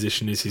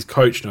position is. His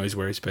coach knows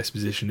where his best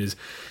position is.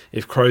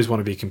 If Crows want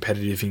to be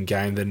competitive in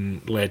game,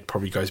 then Laird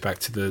probably goes back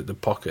to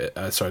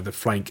the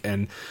flank,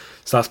 and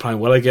starts playing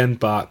well again,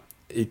 but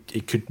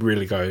it could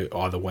really go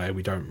either way.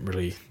 We don't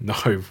really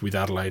know with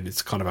Adelaide.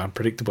 It's kind of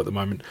unpredictable at the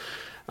moment.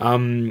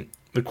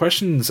 The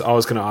questions I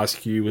was going to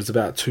ask you was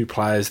about 2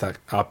 players that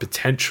are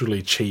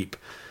potentially cheap,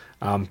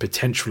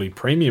 potentially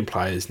premium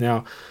players.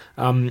 Now,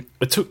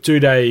 it took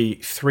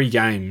Duday 3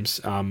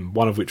 games,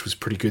 one of which was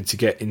pretty good, to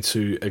get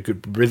into a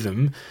good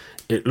rhythm.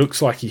 It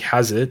looks like he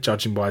has it,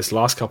 judging by his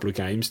last couple of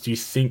games. Do you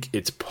think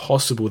it's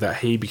possible that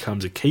he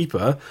becomes a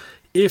keeper?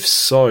 If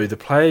so, the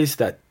players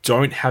that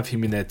don't have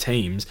him in their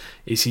teams,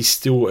 is he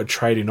still a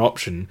trade-in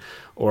option,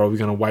 or are we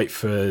going to wait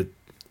for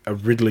a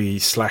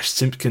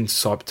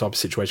Ridley/Simpkins type of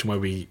situation where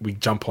we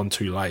jump on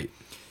too late?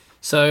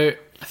 So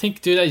I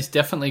think Duday's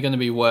definitely going to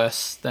be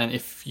worse than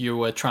if you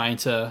were trying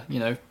to,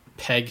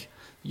 peg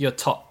your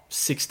top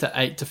 6 to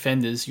 8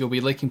 defenders. You'll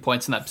be leaking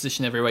points in that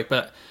position every week.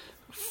 But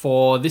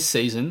for this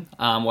season,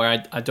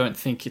 where I don't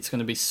think it's going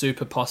to be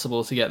super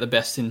possible to get the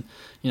best in,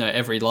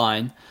 every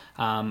line,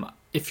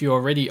 if you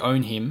already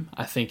own him,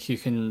 I think you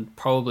can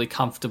probably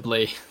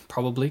comfortably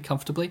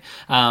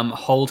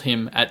hold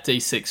him at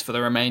D6 for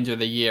the remainder of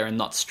the year and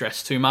not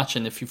stress too much.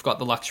 And if you've got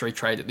the luxury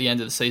trade at the end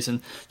of the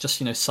season,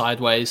 just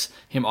sideways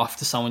him off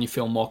to someone you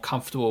feel more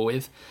comfortable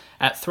with.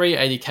 At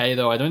 380k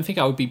though, I don't think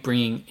I would be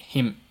bringing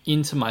him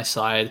into my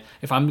side.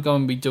 If I'm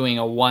going to be doing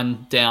a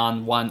 1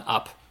 down, 1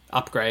 up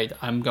upgrade,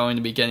 I'm going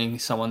to be getting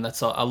someone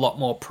that's a lot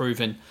more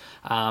proven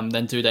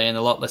than Dude and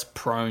a lot less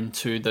prone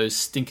to those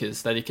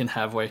stinkers that he can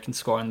have where he can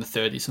score in the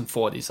 30s and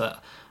 40s.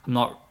 I'm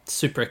not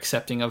super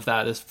accepting of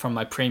that as from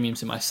my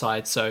premiums in my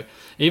side. So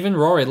even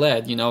Rory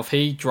Laird, if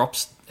he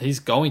drops, he's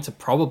going to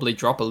probably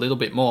drop a little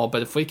bit more.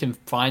 But if we can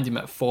find him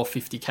at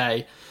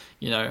 450k,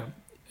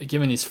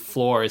 given his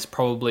floor is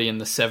probably in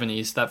the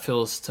 70s, that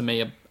feels to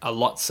me a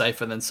lot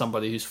safer than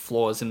somebody whose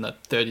floor is in the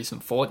 30s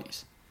and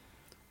 40s.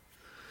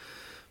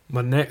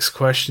 My next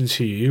question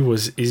to you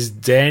was, is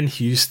Dan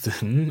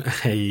Houston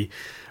a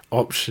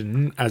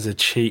option as a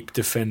cheap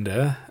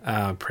defender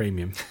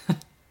premium?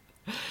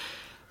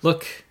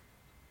 Look,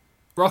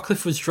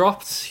 Rockcliffe was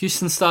dropped.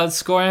 Houston started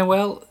scoring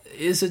well.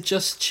 Is it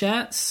just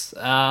chance?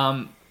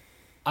 I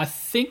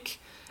think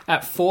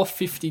at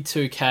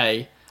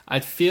 452k,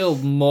 I'd feel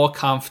more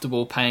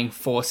comfortable paying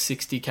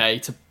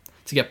 460k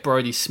to get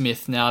Brodie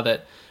Smith now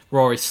that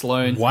Rory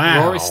Sloane.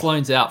 Wow. Rory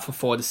Sloane's out for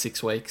 4 to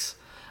 6 weeks.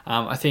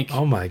 I think.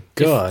 Oh my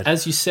god!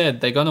 As you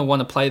said, they're going to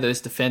want to play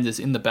those defenders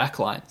in the back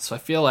line. So I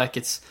feel like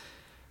it's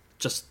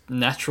just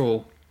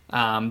natural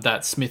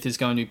that Smith is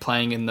going to be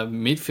playing in the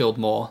midfield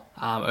more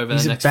over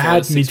the next 4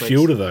 to 6 weeks. He's a bad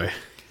midfielder, though.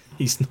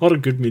 He's not a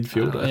good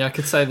midfielder. Yeah, I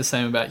could say the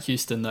same about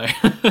Houston, though.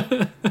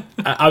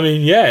 I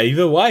mean, yeah,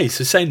 either way.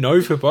 So say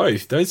no for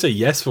both. Don't say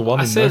yes for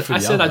one and no for the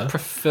other. I said I'd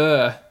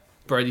prefer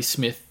Brodie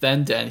Smith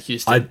than Dan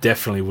Houston. I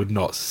definitely would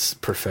not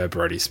prefer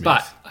Brodie Smith.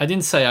 But I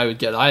didn't say I would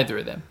get either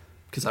of them,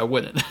 because I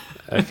wouldn't.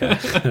 Okay,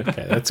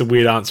 that's a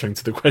weird answering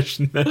to the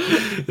question.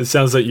 It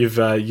sounds like you've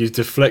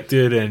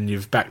deflected and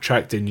you've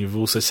backtracked and you've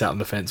also sat on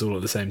the fence all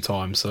at the same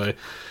time. So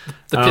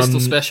the pistol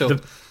special.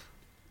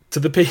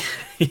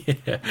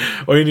 Yeah.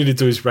 All you need to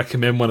do is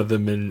recommend one of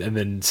them and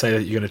then say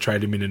that you're going to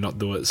trade him in and not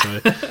do it.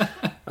 So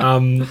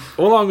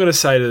all I'm going to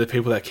say to the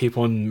people that keep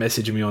on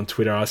messaging me on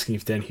Twitter asking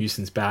if Dan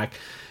Houston's back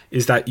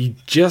is that you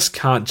just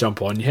can't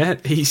jump on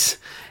yet.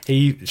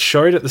 He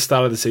showed at the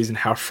start of the season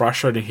how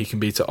frustrating he can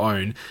be to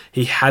own.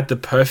 He had the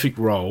perfect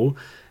role,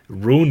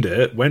 ruined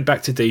it, went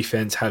back to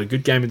defense, had a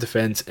good game in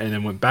defense, and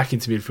then went back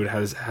into midfield,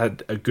 has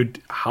had a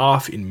good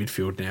half in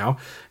midfield now.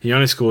 He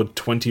only scored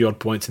 20-odd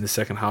points in the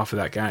second half of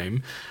that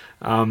game.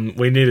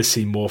 We need to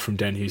see more from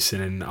Dan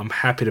Houston, and I'm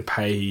happy to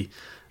pay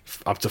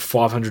up to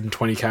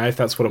 520k, if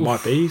that's what it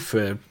might be,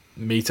 for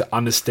me to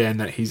understand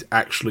that he's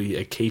actually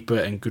a keeper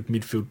and good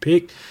midfield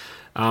pick.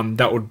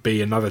 That would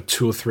be another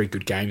 2 or 3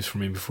 good games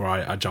from him before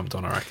I jumped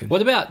on, I reckon.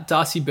 What about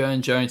Darcy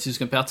Byrne-Jones, who's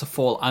about to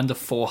fall under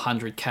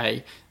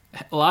 400k?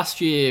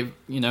 Last year,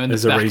 in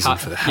there's the a reason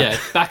for that. Yeah,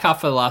 back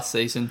half of last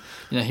season,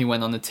 he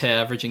went on the tear,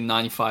 averaging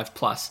 95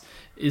 plus.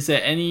 Is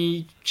there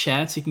any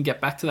chance he can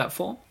get back to that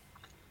form?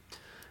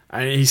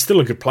 He's still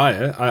a good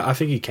player. I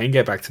think he can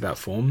get back to that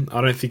form.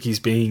 I don't think he's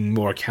being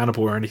more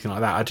accountable or anything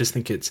like that. I just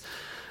think it's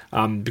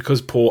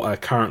because Port are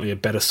currently a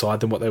better side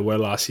than what they were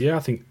last year. I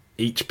think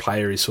each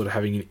player is sort of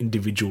having an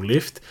individual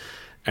lift,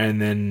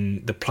 and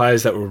then the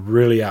players that were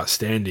really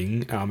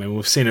outstanding, and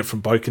we've seen it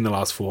from Boak in the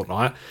last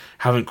fortnight,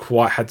 haven't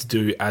quite had to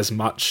do as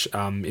much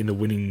in the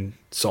winning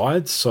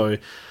side. So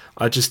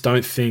I just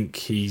don't think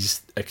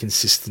he's a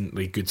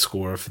consistently good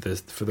scorer for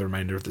the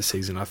remainder of the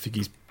season. I think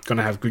he's going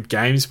to have good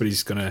games, but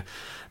he's going to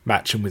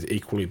match them with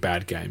equally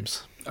bad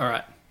games. All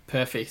right,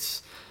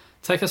 perfect.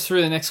 Take us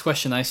through the next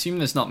question. I assume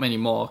there's not many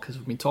more because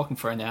we've been talking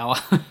for an hour.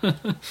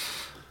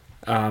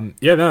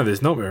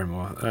 There's not very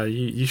more.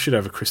 You should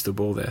have a crystal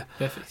ball there.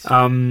 Perfect.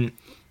 I'm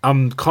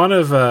kind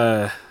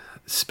of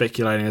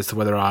speculating as to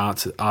whether I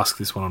ask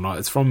this one or not.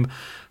 It's from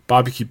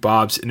Barbecue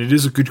Barbs, and it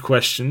is a good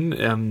question.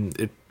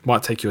 It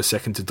might take you a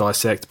second to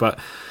dissect, but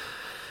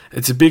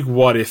it's a big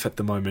what if at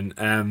the moment.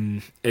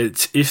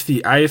 It's if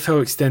the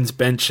AFL extends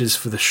benches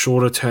for the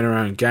shorter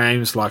turnaround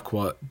games, like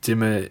what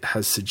Dimmer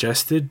has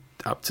suggested,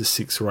 up to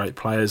 6 or 8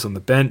 players on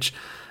the bench.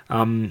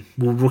 Will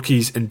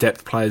rookies and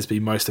depth players be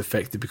most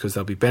effective because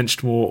they'll be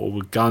benched more, or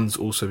will guns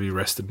also be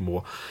rested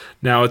more?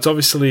 Now, it's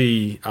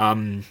obviously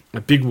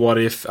a big what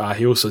if.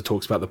 He also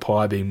talks about the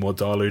pie being more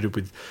diluted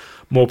with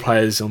more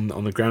players on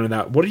the ground and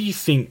that. What do you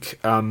think?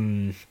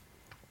 And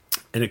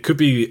it could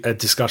be a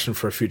discussion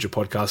for a future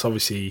podcast.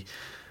 Obviously,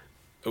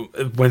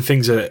 when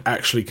things are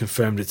actually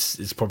confirmed,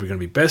 it's probably going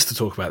to be best to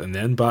talk about them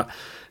then. But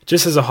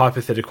just as a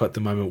hypothetical at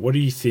the moment, what do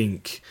you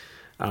think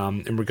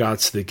in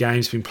regards to the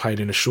games being played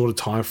in a shorter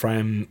time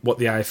frame, what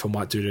the AFL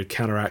might do to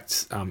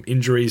counteract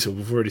injuries? Or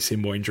we've already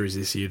seen more injuries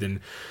this year than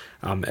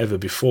ever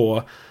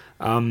before.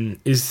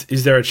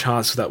 Is there a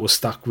chance that we're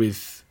stuck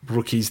with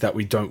rookies that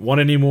we don't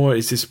want anymore?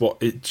 Is this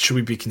should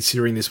we be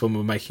considering this when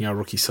we're making our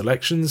rookie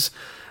selections?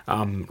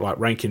 Like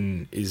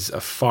Rankin is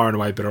a far and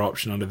away better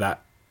option under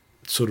that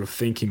sort of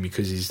thinking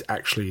because he's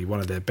actually one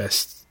of their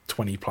best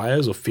 20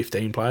 players or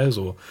 15 players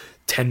or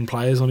 10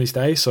 players on his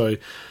day. So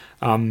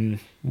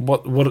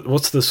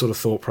what's the sort of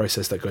thought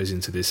process that goes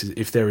into this,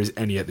 if there is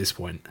any at this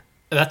point?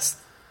 That's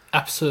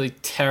absolutely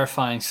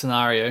terrifying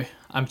scenario.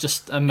 I'm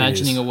just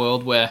imagining a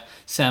world where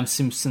Sam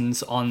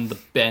Simpson's on the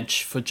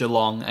bench for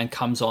Geelong and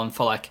comes on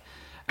for like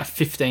a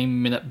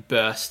 15-minute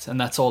burst, and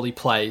that's all he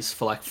plays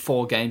for like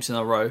 4 games in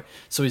a row.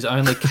 So he's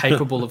only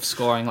capable of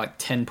scoring like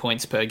 10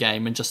 points per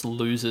game and just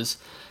loses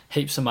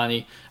heaps of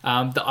money.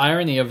 The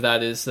irony of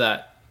that is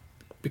that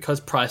because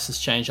prices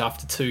change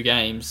after 2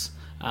 games,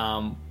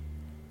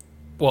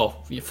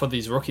 well, for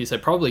these rookies, they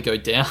probably go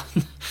down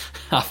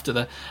after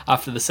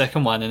the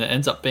second one, and it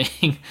ends up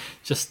being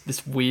just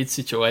this weird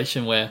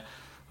situation where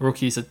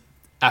rookies are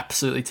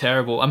absolutely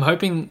terrible. I'm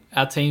hoping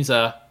our teams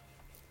are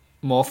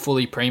more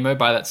fully primo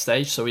by that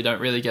stage, so we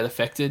don't really get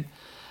affected.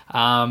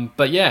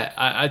 But yeah,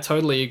 I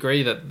totally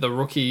agree that the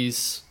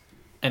rookies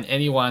and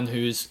anyone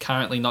who's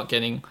currently not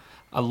getting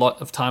a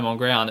lot of time on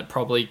ground, it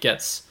probably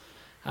gets,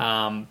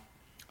 I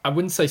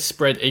wouldn't say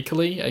spread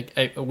equally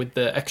with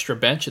the extra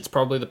bench. It's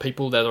probably the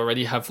people that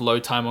already have low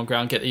time on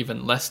ground get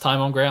even less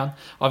time on ground.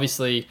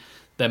 Obviously,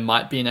 there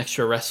might be an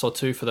extra rest or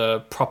two for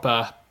the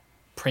proper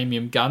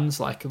premium guns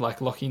like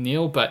Lachie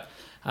Neale, but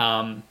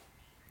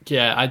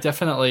yeah, I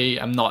definitely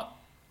am not.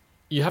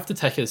 You have to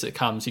take it as it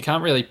comes. You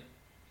can't really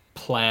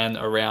plan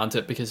around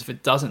it, because if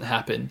it doesn't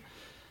happen,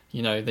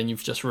 then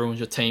you've just ruined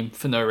your team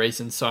for no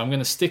reason. So I'm going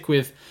to stick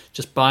with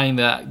just buying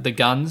the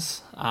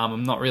guns.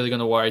 I'm not really going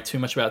to worry too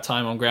much about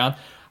time on ground.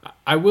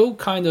 I will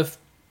kind of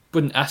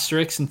put an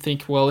asterisk and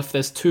think, well, if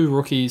there's 2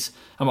 rookies,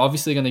 I'm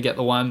obviously going to get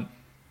the one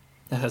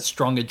that has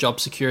stronger job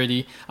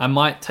security. I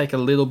might take a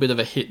little bit of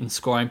a hit in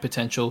scoring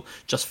potential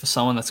just for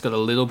someone that's got a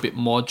little bit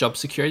more job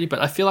security, but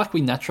I feel like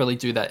we naturally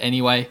do that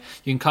anyway.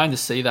 You can kind of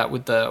see that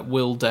with the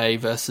Will Day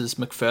versus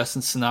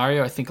McPherson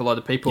scenario. I think a lot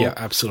of people... Yeah,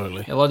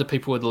 absolutely. A lot of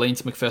people would lean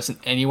to McPherson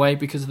anyway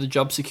because of the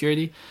job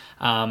security.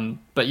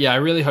 But yeah, I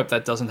really hope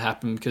that doesn't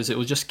happen, because it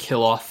will just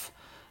kill off,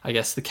 I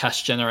guess, the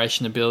cash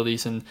generation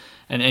abilities, and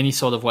any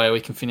sort of way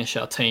we can finish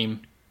our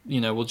team,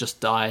 will just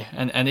die.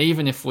 And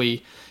even if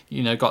we...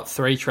 got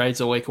 3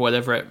 trades a week or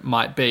whatever it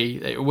might be,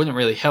 it wouldn't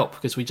really help,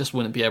 because we just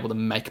wouldn't be able to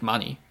make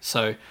money.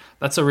 So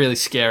that's a really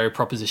scary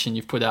proposition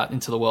you've put out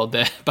into the world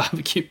there,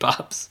 Barbecue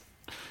Barbs.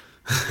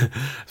 I was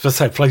about to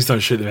say, please don't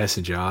shoot the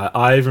messenger.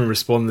 I even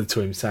responded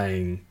to him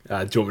saying, do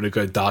you want me to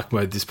go dark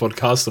mode this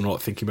podcast or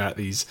not, thinking about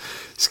these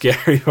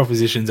scary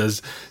propositions,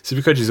 as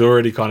Supercoach is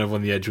already kind of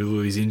on the edge with all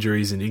these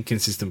injuries and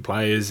inconsistent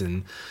players,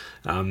 and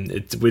I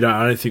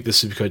don't think the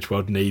Supercoach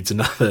world needs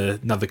another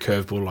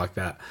curveball like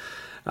that.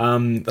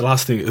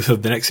 The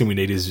next thing we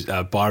need is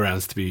buy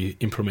rounds to be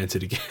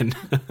implemented again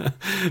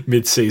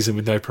mid-season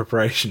with no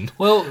preparation.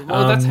 Well,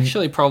 that's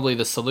actually probably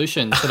the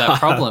solution to that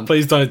problem.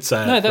 Please don't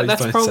say it. No,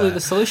 that's probably the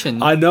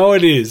solution. I know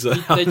it is.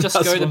 They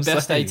just go to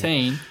best saying.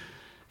 18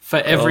 for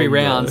every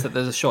round that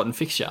there's a shortened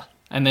fixture,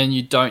 and then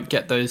you don't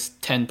get those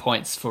 10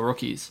 points for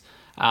rookies.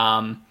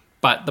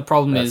 But the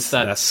problem is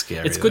that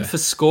it's good for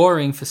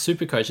scoring for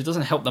Supercoach. It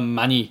doesn't help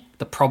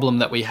the problem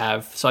that we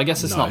have. So I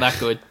guess it's not that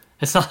good.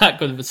 It's not that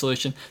good of a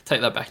solution.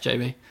 Take that back,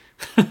 JB.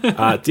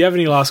 Do you have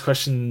any last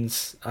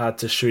questions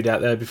to shoot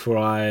out there before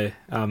I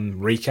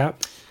recap?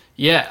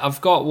 Yeah, I've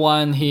got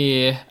one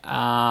here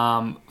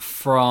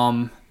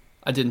from...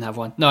 I didn't have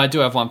one. No, I do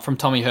have one from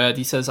Tommy Hurd.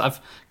 He says, I've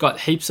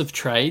got heaps of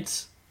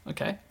trades,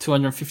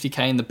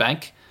 250k in the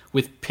bank,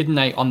 with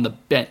Pitney on the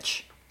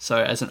bench, so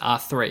as an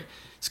R3.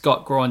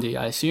 Scott Grandy,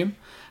 I assume.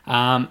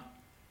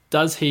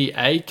 Does he,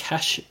 A,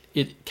 cash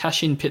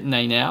in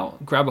Pitney now,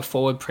 grab a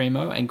forward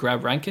primo and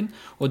grab Rankin,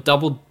 or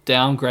double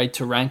downgrade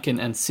to Rankin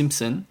and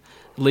Simpson,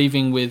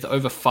 leaving with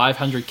over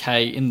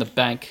 500k in the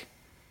bank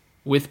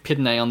with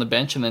Pitney on the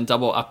bench, and then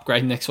double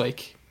upgrade next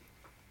week?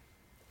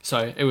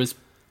 So it was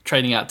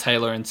trading out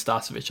Taylor and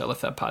Starcevic. I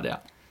left that part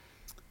out.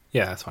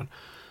 Yeah, that's fine.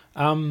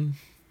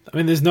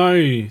 There's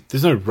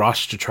no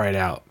rush to trade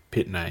out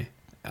Pitney.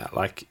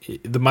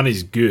 The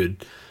money's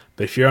good,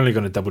 but if you're only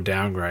going to double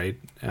downgrade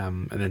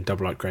and then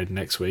double upgrade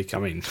next week,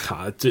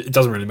 it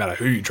doesn't really matter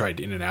who you trade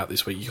in and out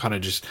this week. You kind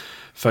of just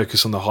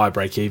focus on the high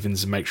break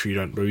evens and make sure you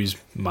don't lose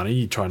money.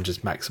 You try and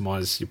just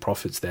maximize your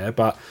profits there.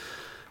 But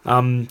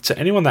to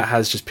anyone that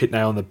has just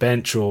Pitney on the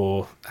bench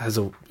or has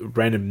a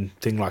random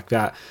thing like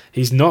that,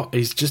 he's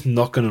just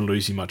not going to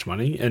lose you much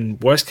money. And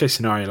worst case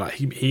scenario,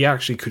 he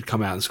actually could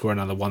come out and score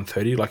another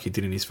 130 like he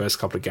did in his first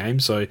couple of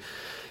games. So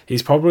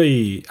he's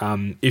probably,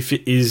 if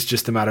it is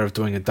just a matter of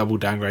doing a double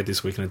downgrade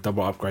this week and a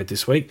double upgrade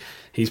this week,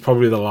 he's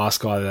probably the last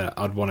guy that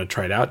I'd want to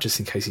trade out, just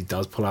in case he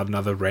does pull out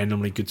another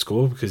randomly good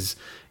score, because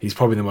he's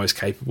probably the most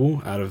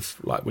capable out of,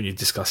 when you're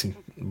discussing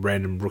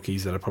random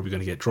rookies that are probably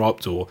going to get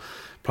dropped, or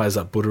players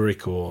like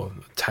Buderick or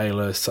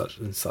Taylor, such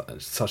and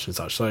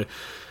such. So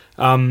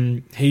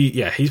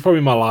he's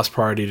probably my last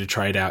priority to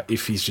trade out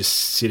if he's just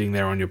sitting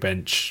there on your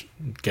bench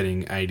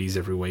getting 80s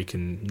every week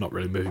and not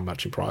really moving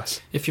much in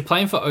price. If you're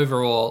playing for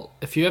overall,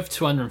 if you have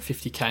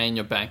 250k in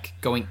your bank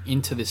going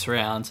into this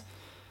round,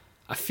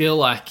 I feel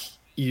like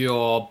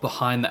you're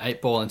behind the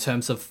 8 ball in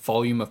terms of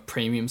volume of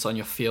premiums on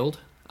your field,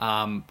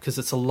 because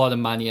it's a lot of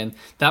money, and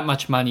that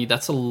much money,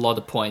 that's a lot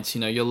of points.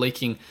 You're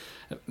leaking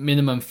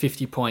minimum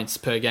 50 points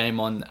per game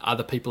on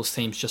other people's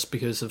teams just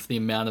because of the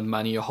amount of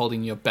money you're holding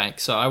in your bank.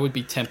 So I would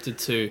be tempted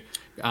to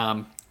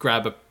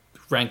grab a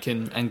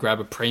Rankin and grab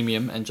a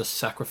premium and just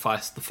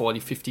sacrifice the 40,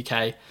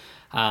 50k.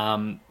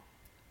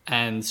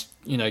 and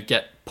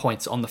get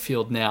points on the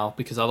field now,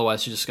 because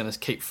otherwise you're just going to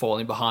keep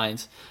falling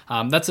behind.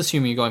 That's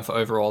assuming you're going for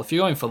overall. If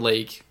you're going for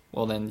league,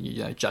 well then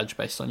you judge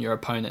based on your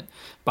opponent.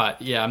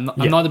 But yeah, I'm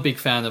not a big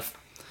fan of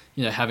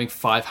having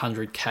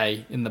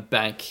 500k in the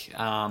bank.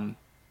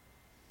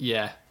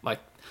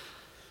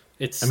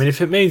 It's. I mean, if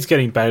it means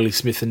getting Bailey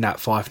Smith and Nat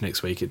Fyfe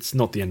next week, it's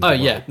not the end of the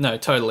world. Oh yeah, no,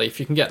 totally. If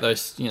you can get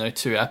those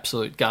two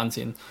absolute guns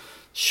in,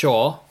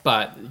 sure,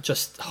 but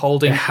just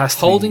holding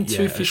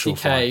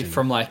 250k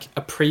from like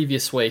a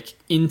previous week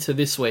into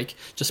this week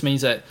just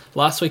means that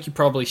last week you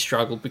probably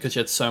struggled because you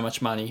had so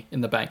much money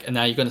in the bank, and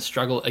now you're going to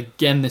struggle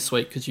again this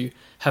week because you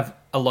have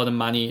a lot of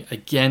money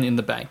again in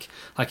the bank.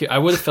 Like, I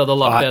would have felt a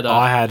lot better.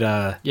 I had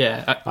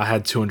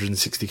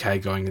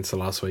 260k going into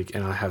last week,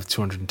 and I have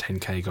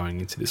 210k going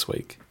into this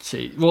week.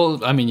 Gee,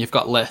 well, I mean, you've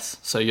got less,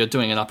 so you're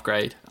doing an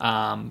upgrade,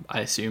 I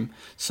assume.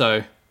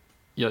 So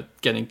you're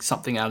getting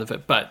something out of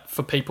it. But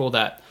for people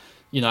that,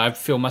 I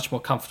feel much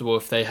more comfortable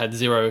if they had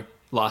 0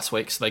 last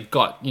week, so they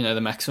got, the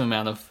maximum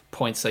amount of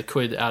points they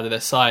could out of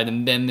their side,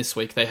 and then this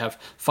week they have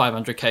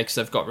 500k because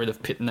they've got rid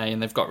of Pitney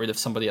and they've got rid of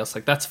somebody else.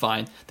 Like, that's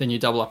fine. Then you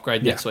double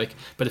upgrade next week.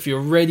 But if you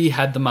already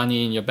had the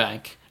money in your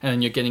bank and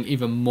then you're getting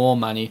even more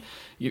money,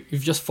 you're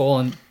just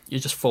falling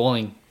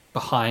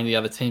behind the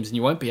other teams, and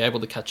you won't be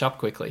able to catch up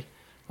quickly.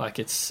 Like,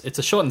 it's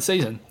a shortened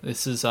season.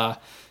 This is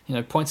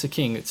points are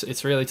king.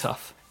 It's really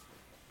tough.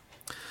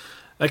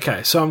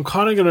 Okay, so I'm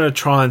kind of going to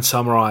try and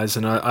summarise,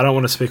 and I don't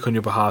want to speak on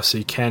your behalf, so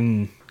you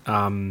can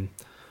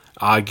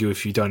argue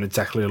if you don't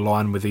exactly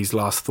align with these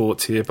last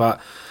thoughts here, but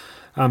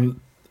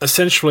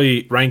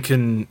essentially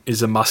Rankin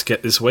is a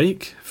must-get this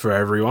week for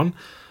everyone.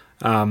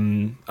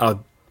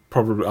 I'll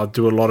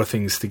do a lot of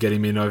things to get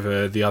him in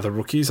over the other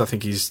rookies. I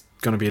think he's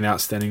going to be an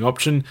outstanding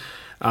option.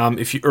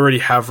 If you already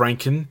have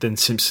Rankin, then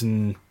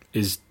Simpson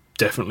is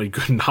definitely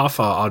good enough.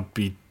 I'd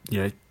be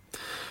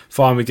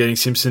fine with getting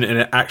Simpson, and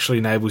it actually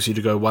enables you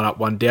to go 1 up,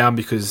 1 down,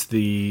 because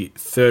the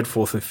 3rd,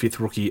 4th and 5th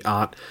rookie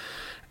aren't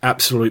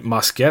absolute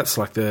must-gets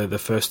like the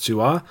first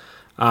 2 are.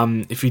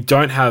 If you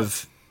don't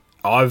have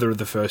either of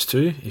the first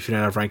 2, if you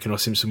don't have Rankin or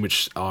Simpson,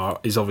 which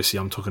is obviously,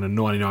 I'm talking to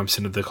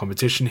 99% of the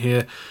competition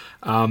here,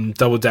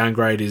 double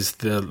downgrade is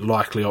the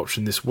likely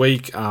option this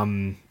week.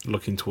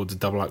 Looking towards a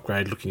double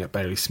upgrade, looking at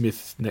Bailey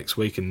Smith next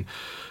week and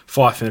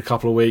Fyfe in a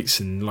couple of weeks,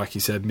 and like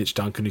you said, Mitch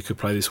Duncan, who could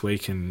play this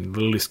week, and the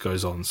list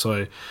goes on.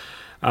 So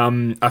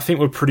I think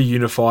we're pretty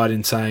unified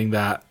in saying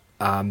that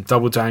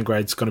double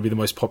downgrade is going to be the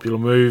most popular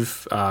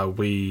move.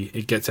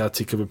 It gets our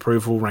tick of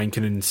approval.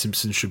 Rankin and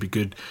Simpson should be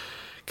good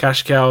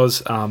cash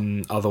cows.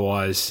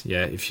 Otherwise,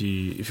 if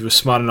you were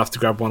smart enough to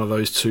grab one of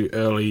those 2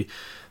 early,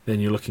 then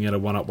you're looking at a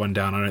 1 up, 1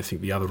 down. I don't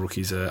think the other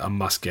rookies are a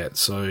must get.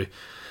 So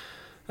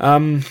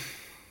I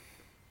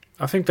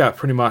think that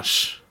pretty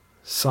much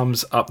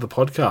sums up the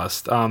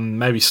podcast.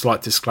 Maybe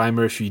slight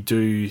disclaimer: if you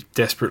do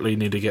desperately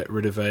need to get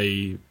rid of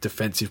a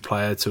defensive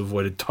player to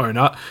avoid a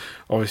donut,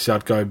 obviously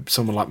I'd go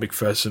someone like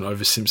McPherson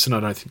over Simpson. I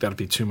don't think that'd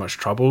be too much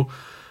trouble.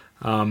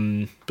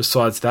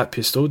 Besides that,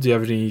 Pistol, do you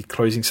have any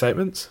closing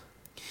statements?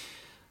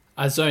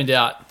 I zoned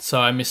out,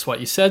 so I missed what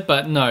you said,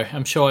 but no,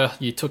 I'm sure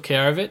you took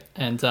care of it,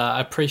 and I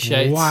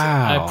appreciate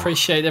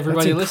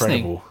everybody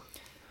listening.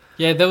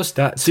 Yeah, there was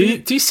that. Do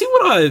you see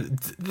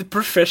the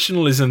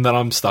professionalism that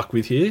I'm stuck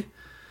with here?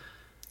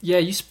 Yeah,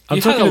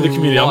 I'm talking to the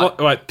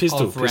community.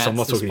 Pistol, I'm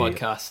not talking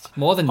podcast.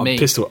 More than me.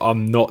 Pistol,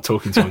 I'm not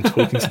talking to you. I'm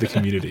talking to the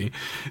community.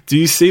 Do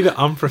you see the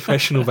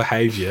unprofessional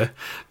behaviour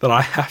that I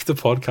have to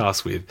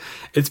podcast with?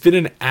 It's been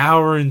an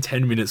hour and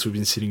 10 minutes we've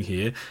been sitting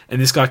here, and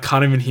this guy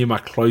can't even hear my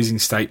closing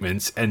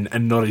statements and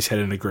nod his head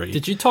and agree.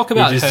 Did you talk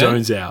about Hearn? He just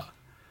zones out.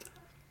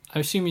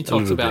 I assume you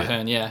talked about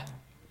Hearn, yeah.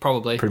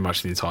 Probably. Pretty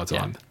much the entire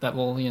time.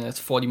 Yeah, it's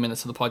 40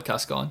 minutes of the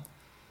podcast gone.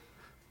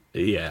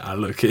 Yeah,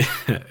 look,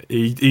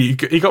 he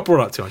got brought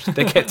up too much.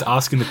 They kept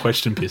asking the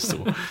question,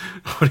 Pistol.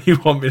 What do you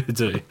want me to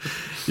do?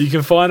 You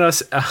can find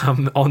us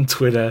on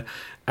Twitter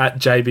at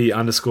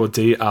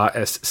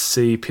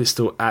JB_DRSC,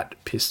 Pistol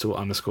at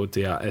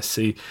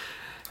Pistol_DRSC,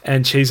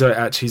 and Chizo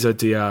at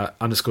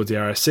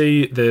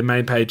ChizoDR_DRSC. The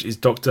main page is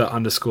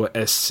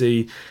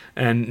Dr_SC.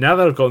 And now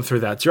that I've gone through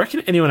that, do you reckon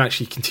anyone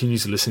actually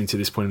continues listening to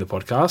this point in the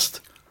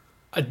podcast?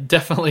 I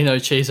definitely know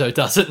Chizo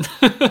doesn't.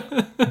 Well,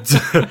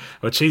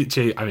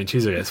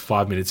 Chizo gets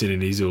 5 minutes in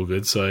and he's all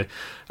good. So,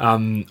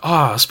 I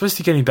was supposed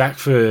to get him back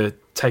for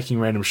taking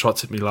random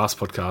shots at me last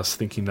podcast,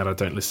 thinking that I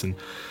don't listen.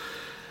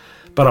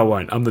 But I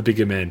won't. I'm the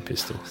bigger man,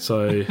 Pistol.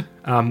 So,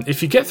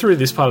 if you get through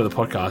this part of the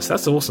podcast,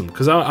 that's awesome.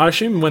 Because I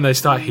assume when they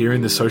start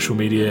hearing the social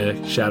media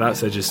shout-outs,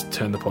 they just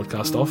turn the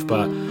podcast off.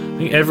 But I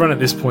think everyone at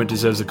this point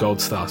deserves a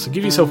gold star. So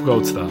give yourself a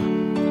gold star.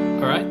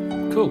 All right.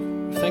 Cool.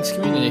 Thanks,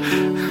 community.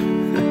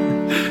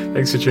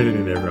 Thanks for tuning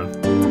in,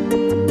 everyone.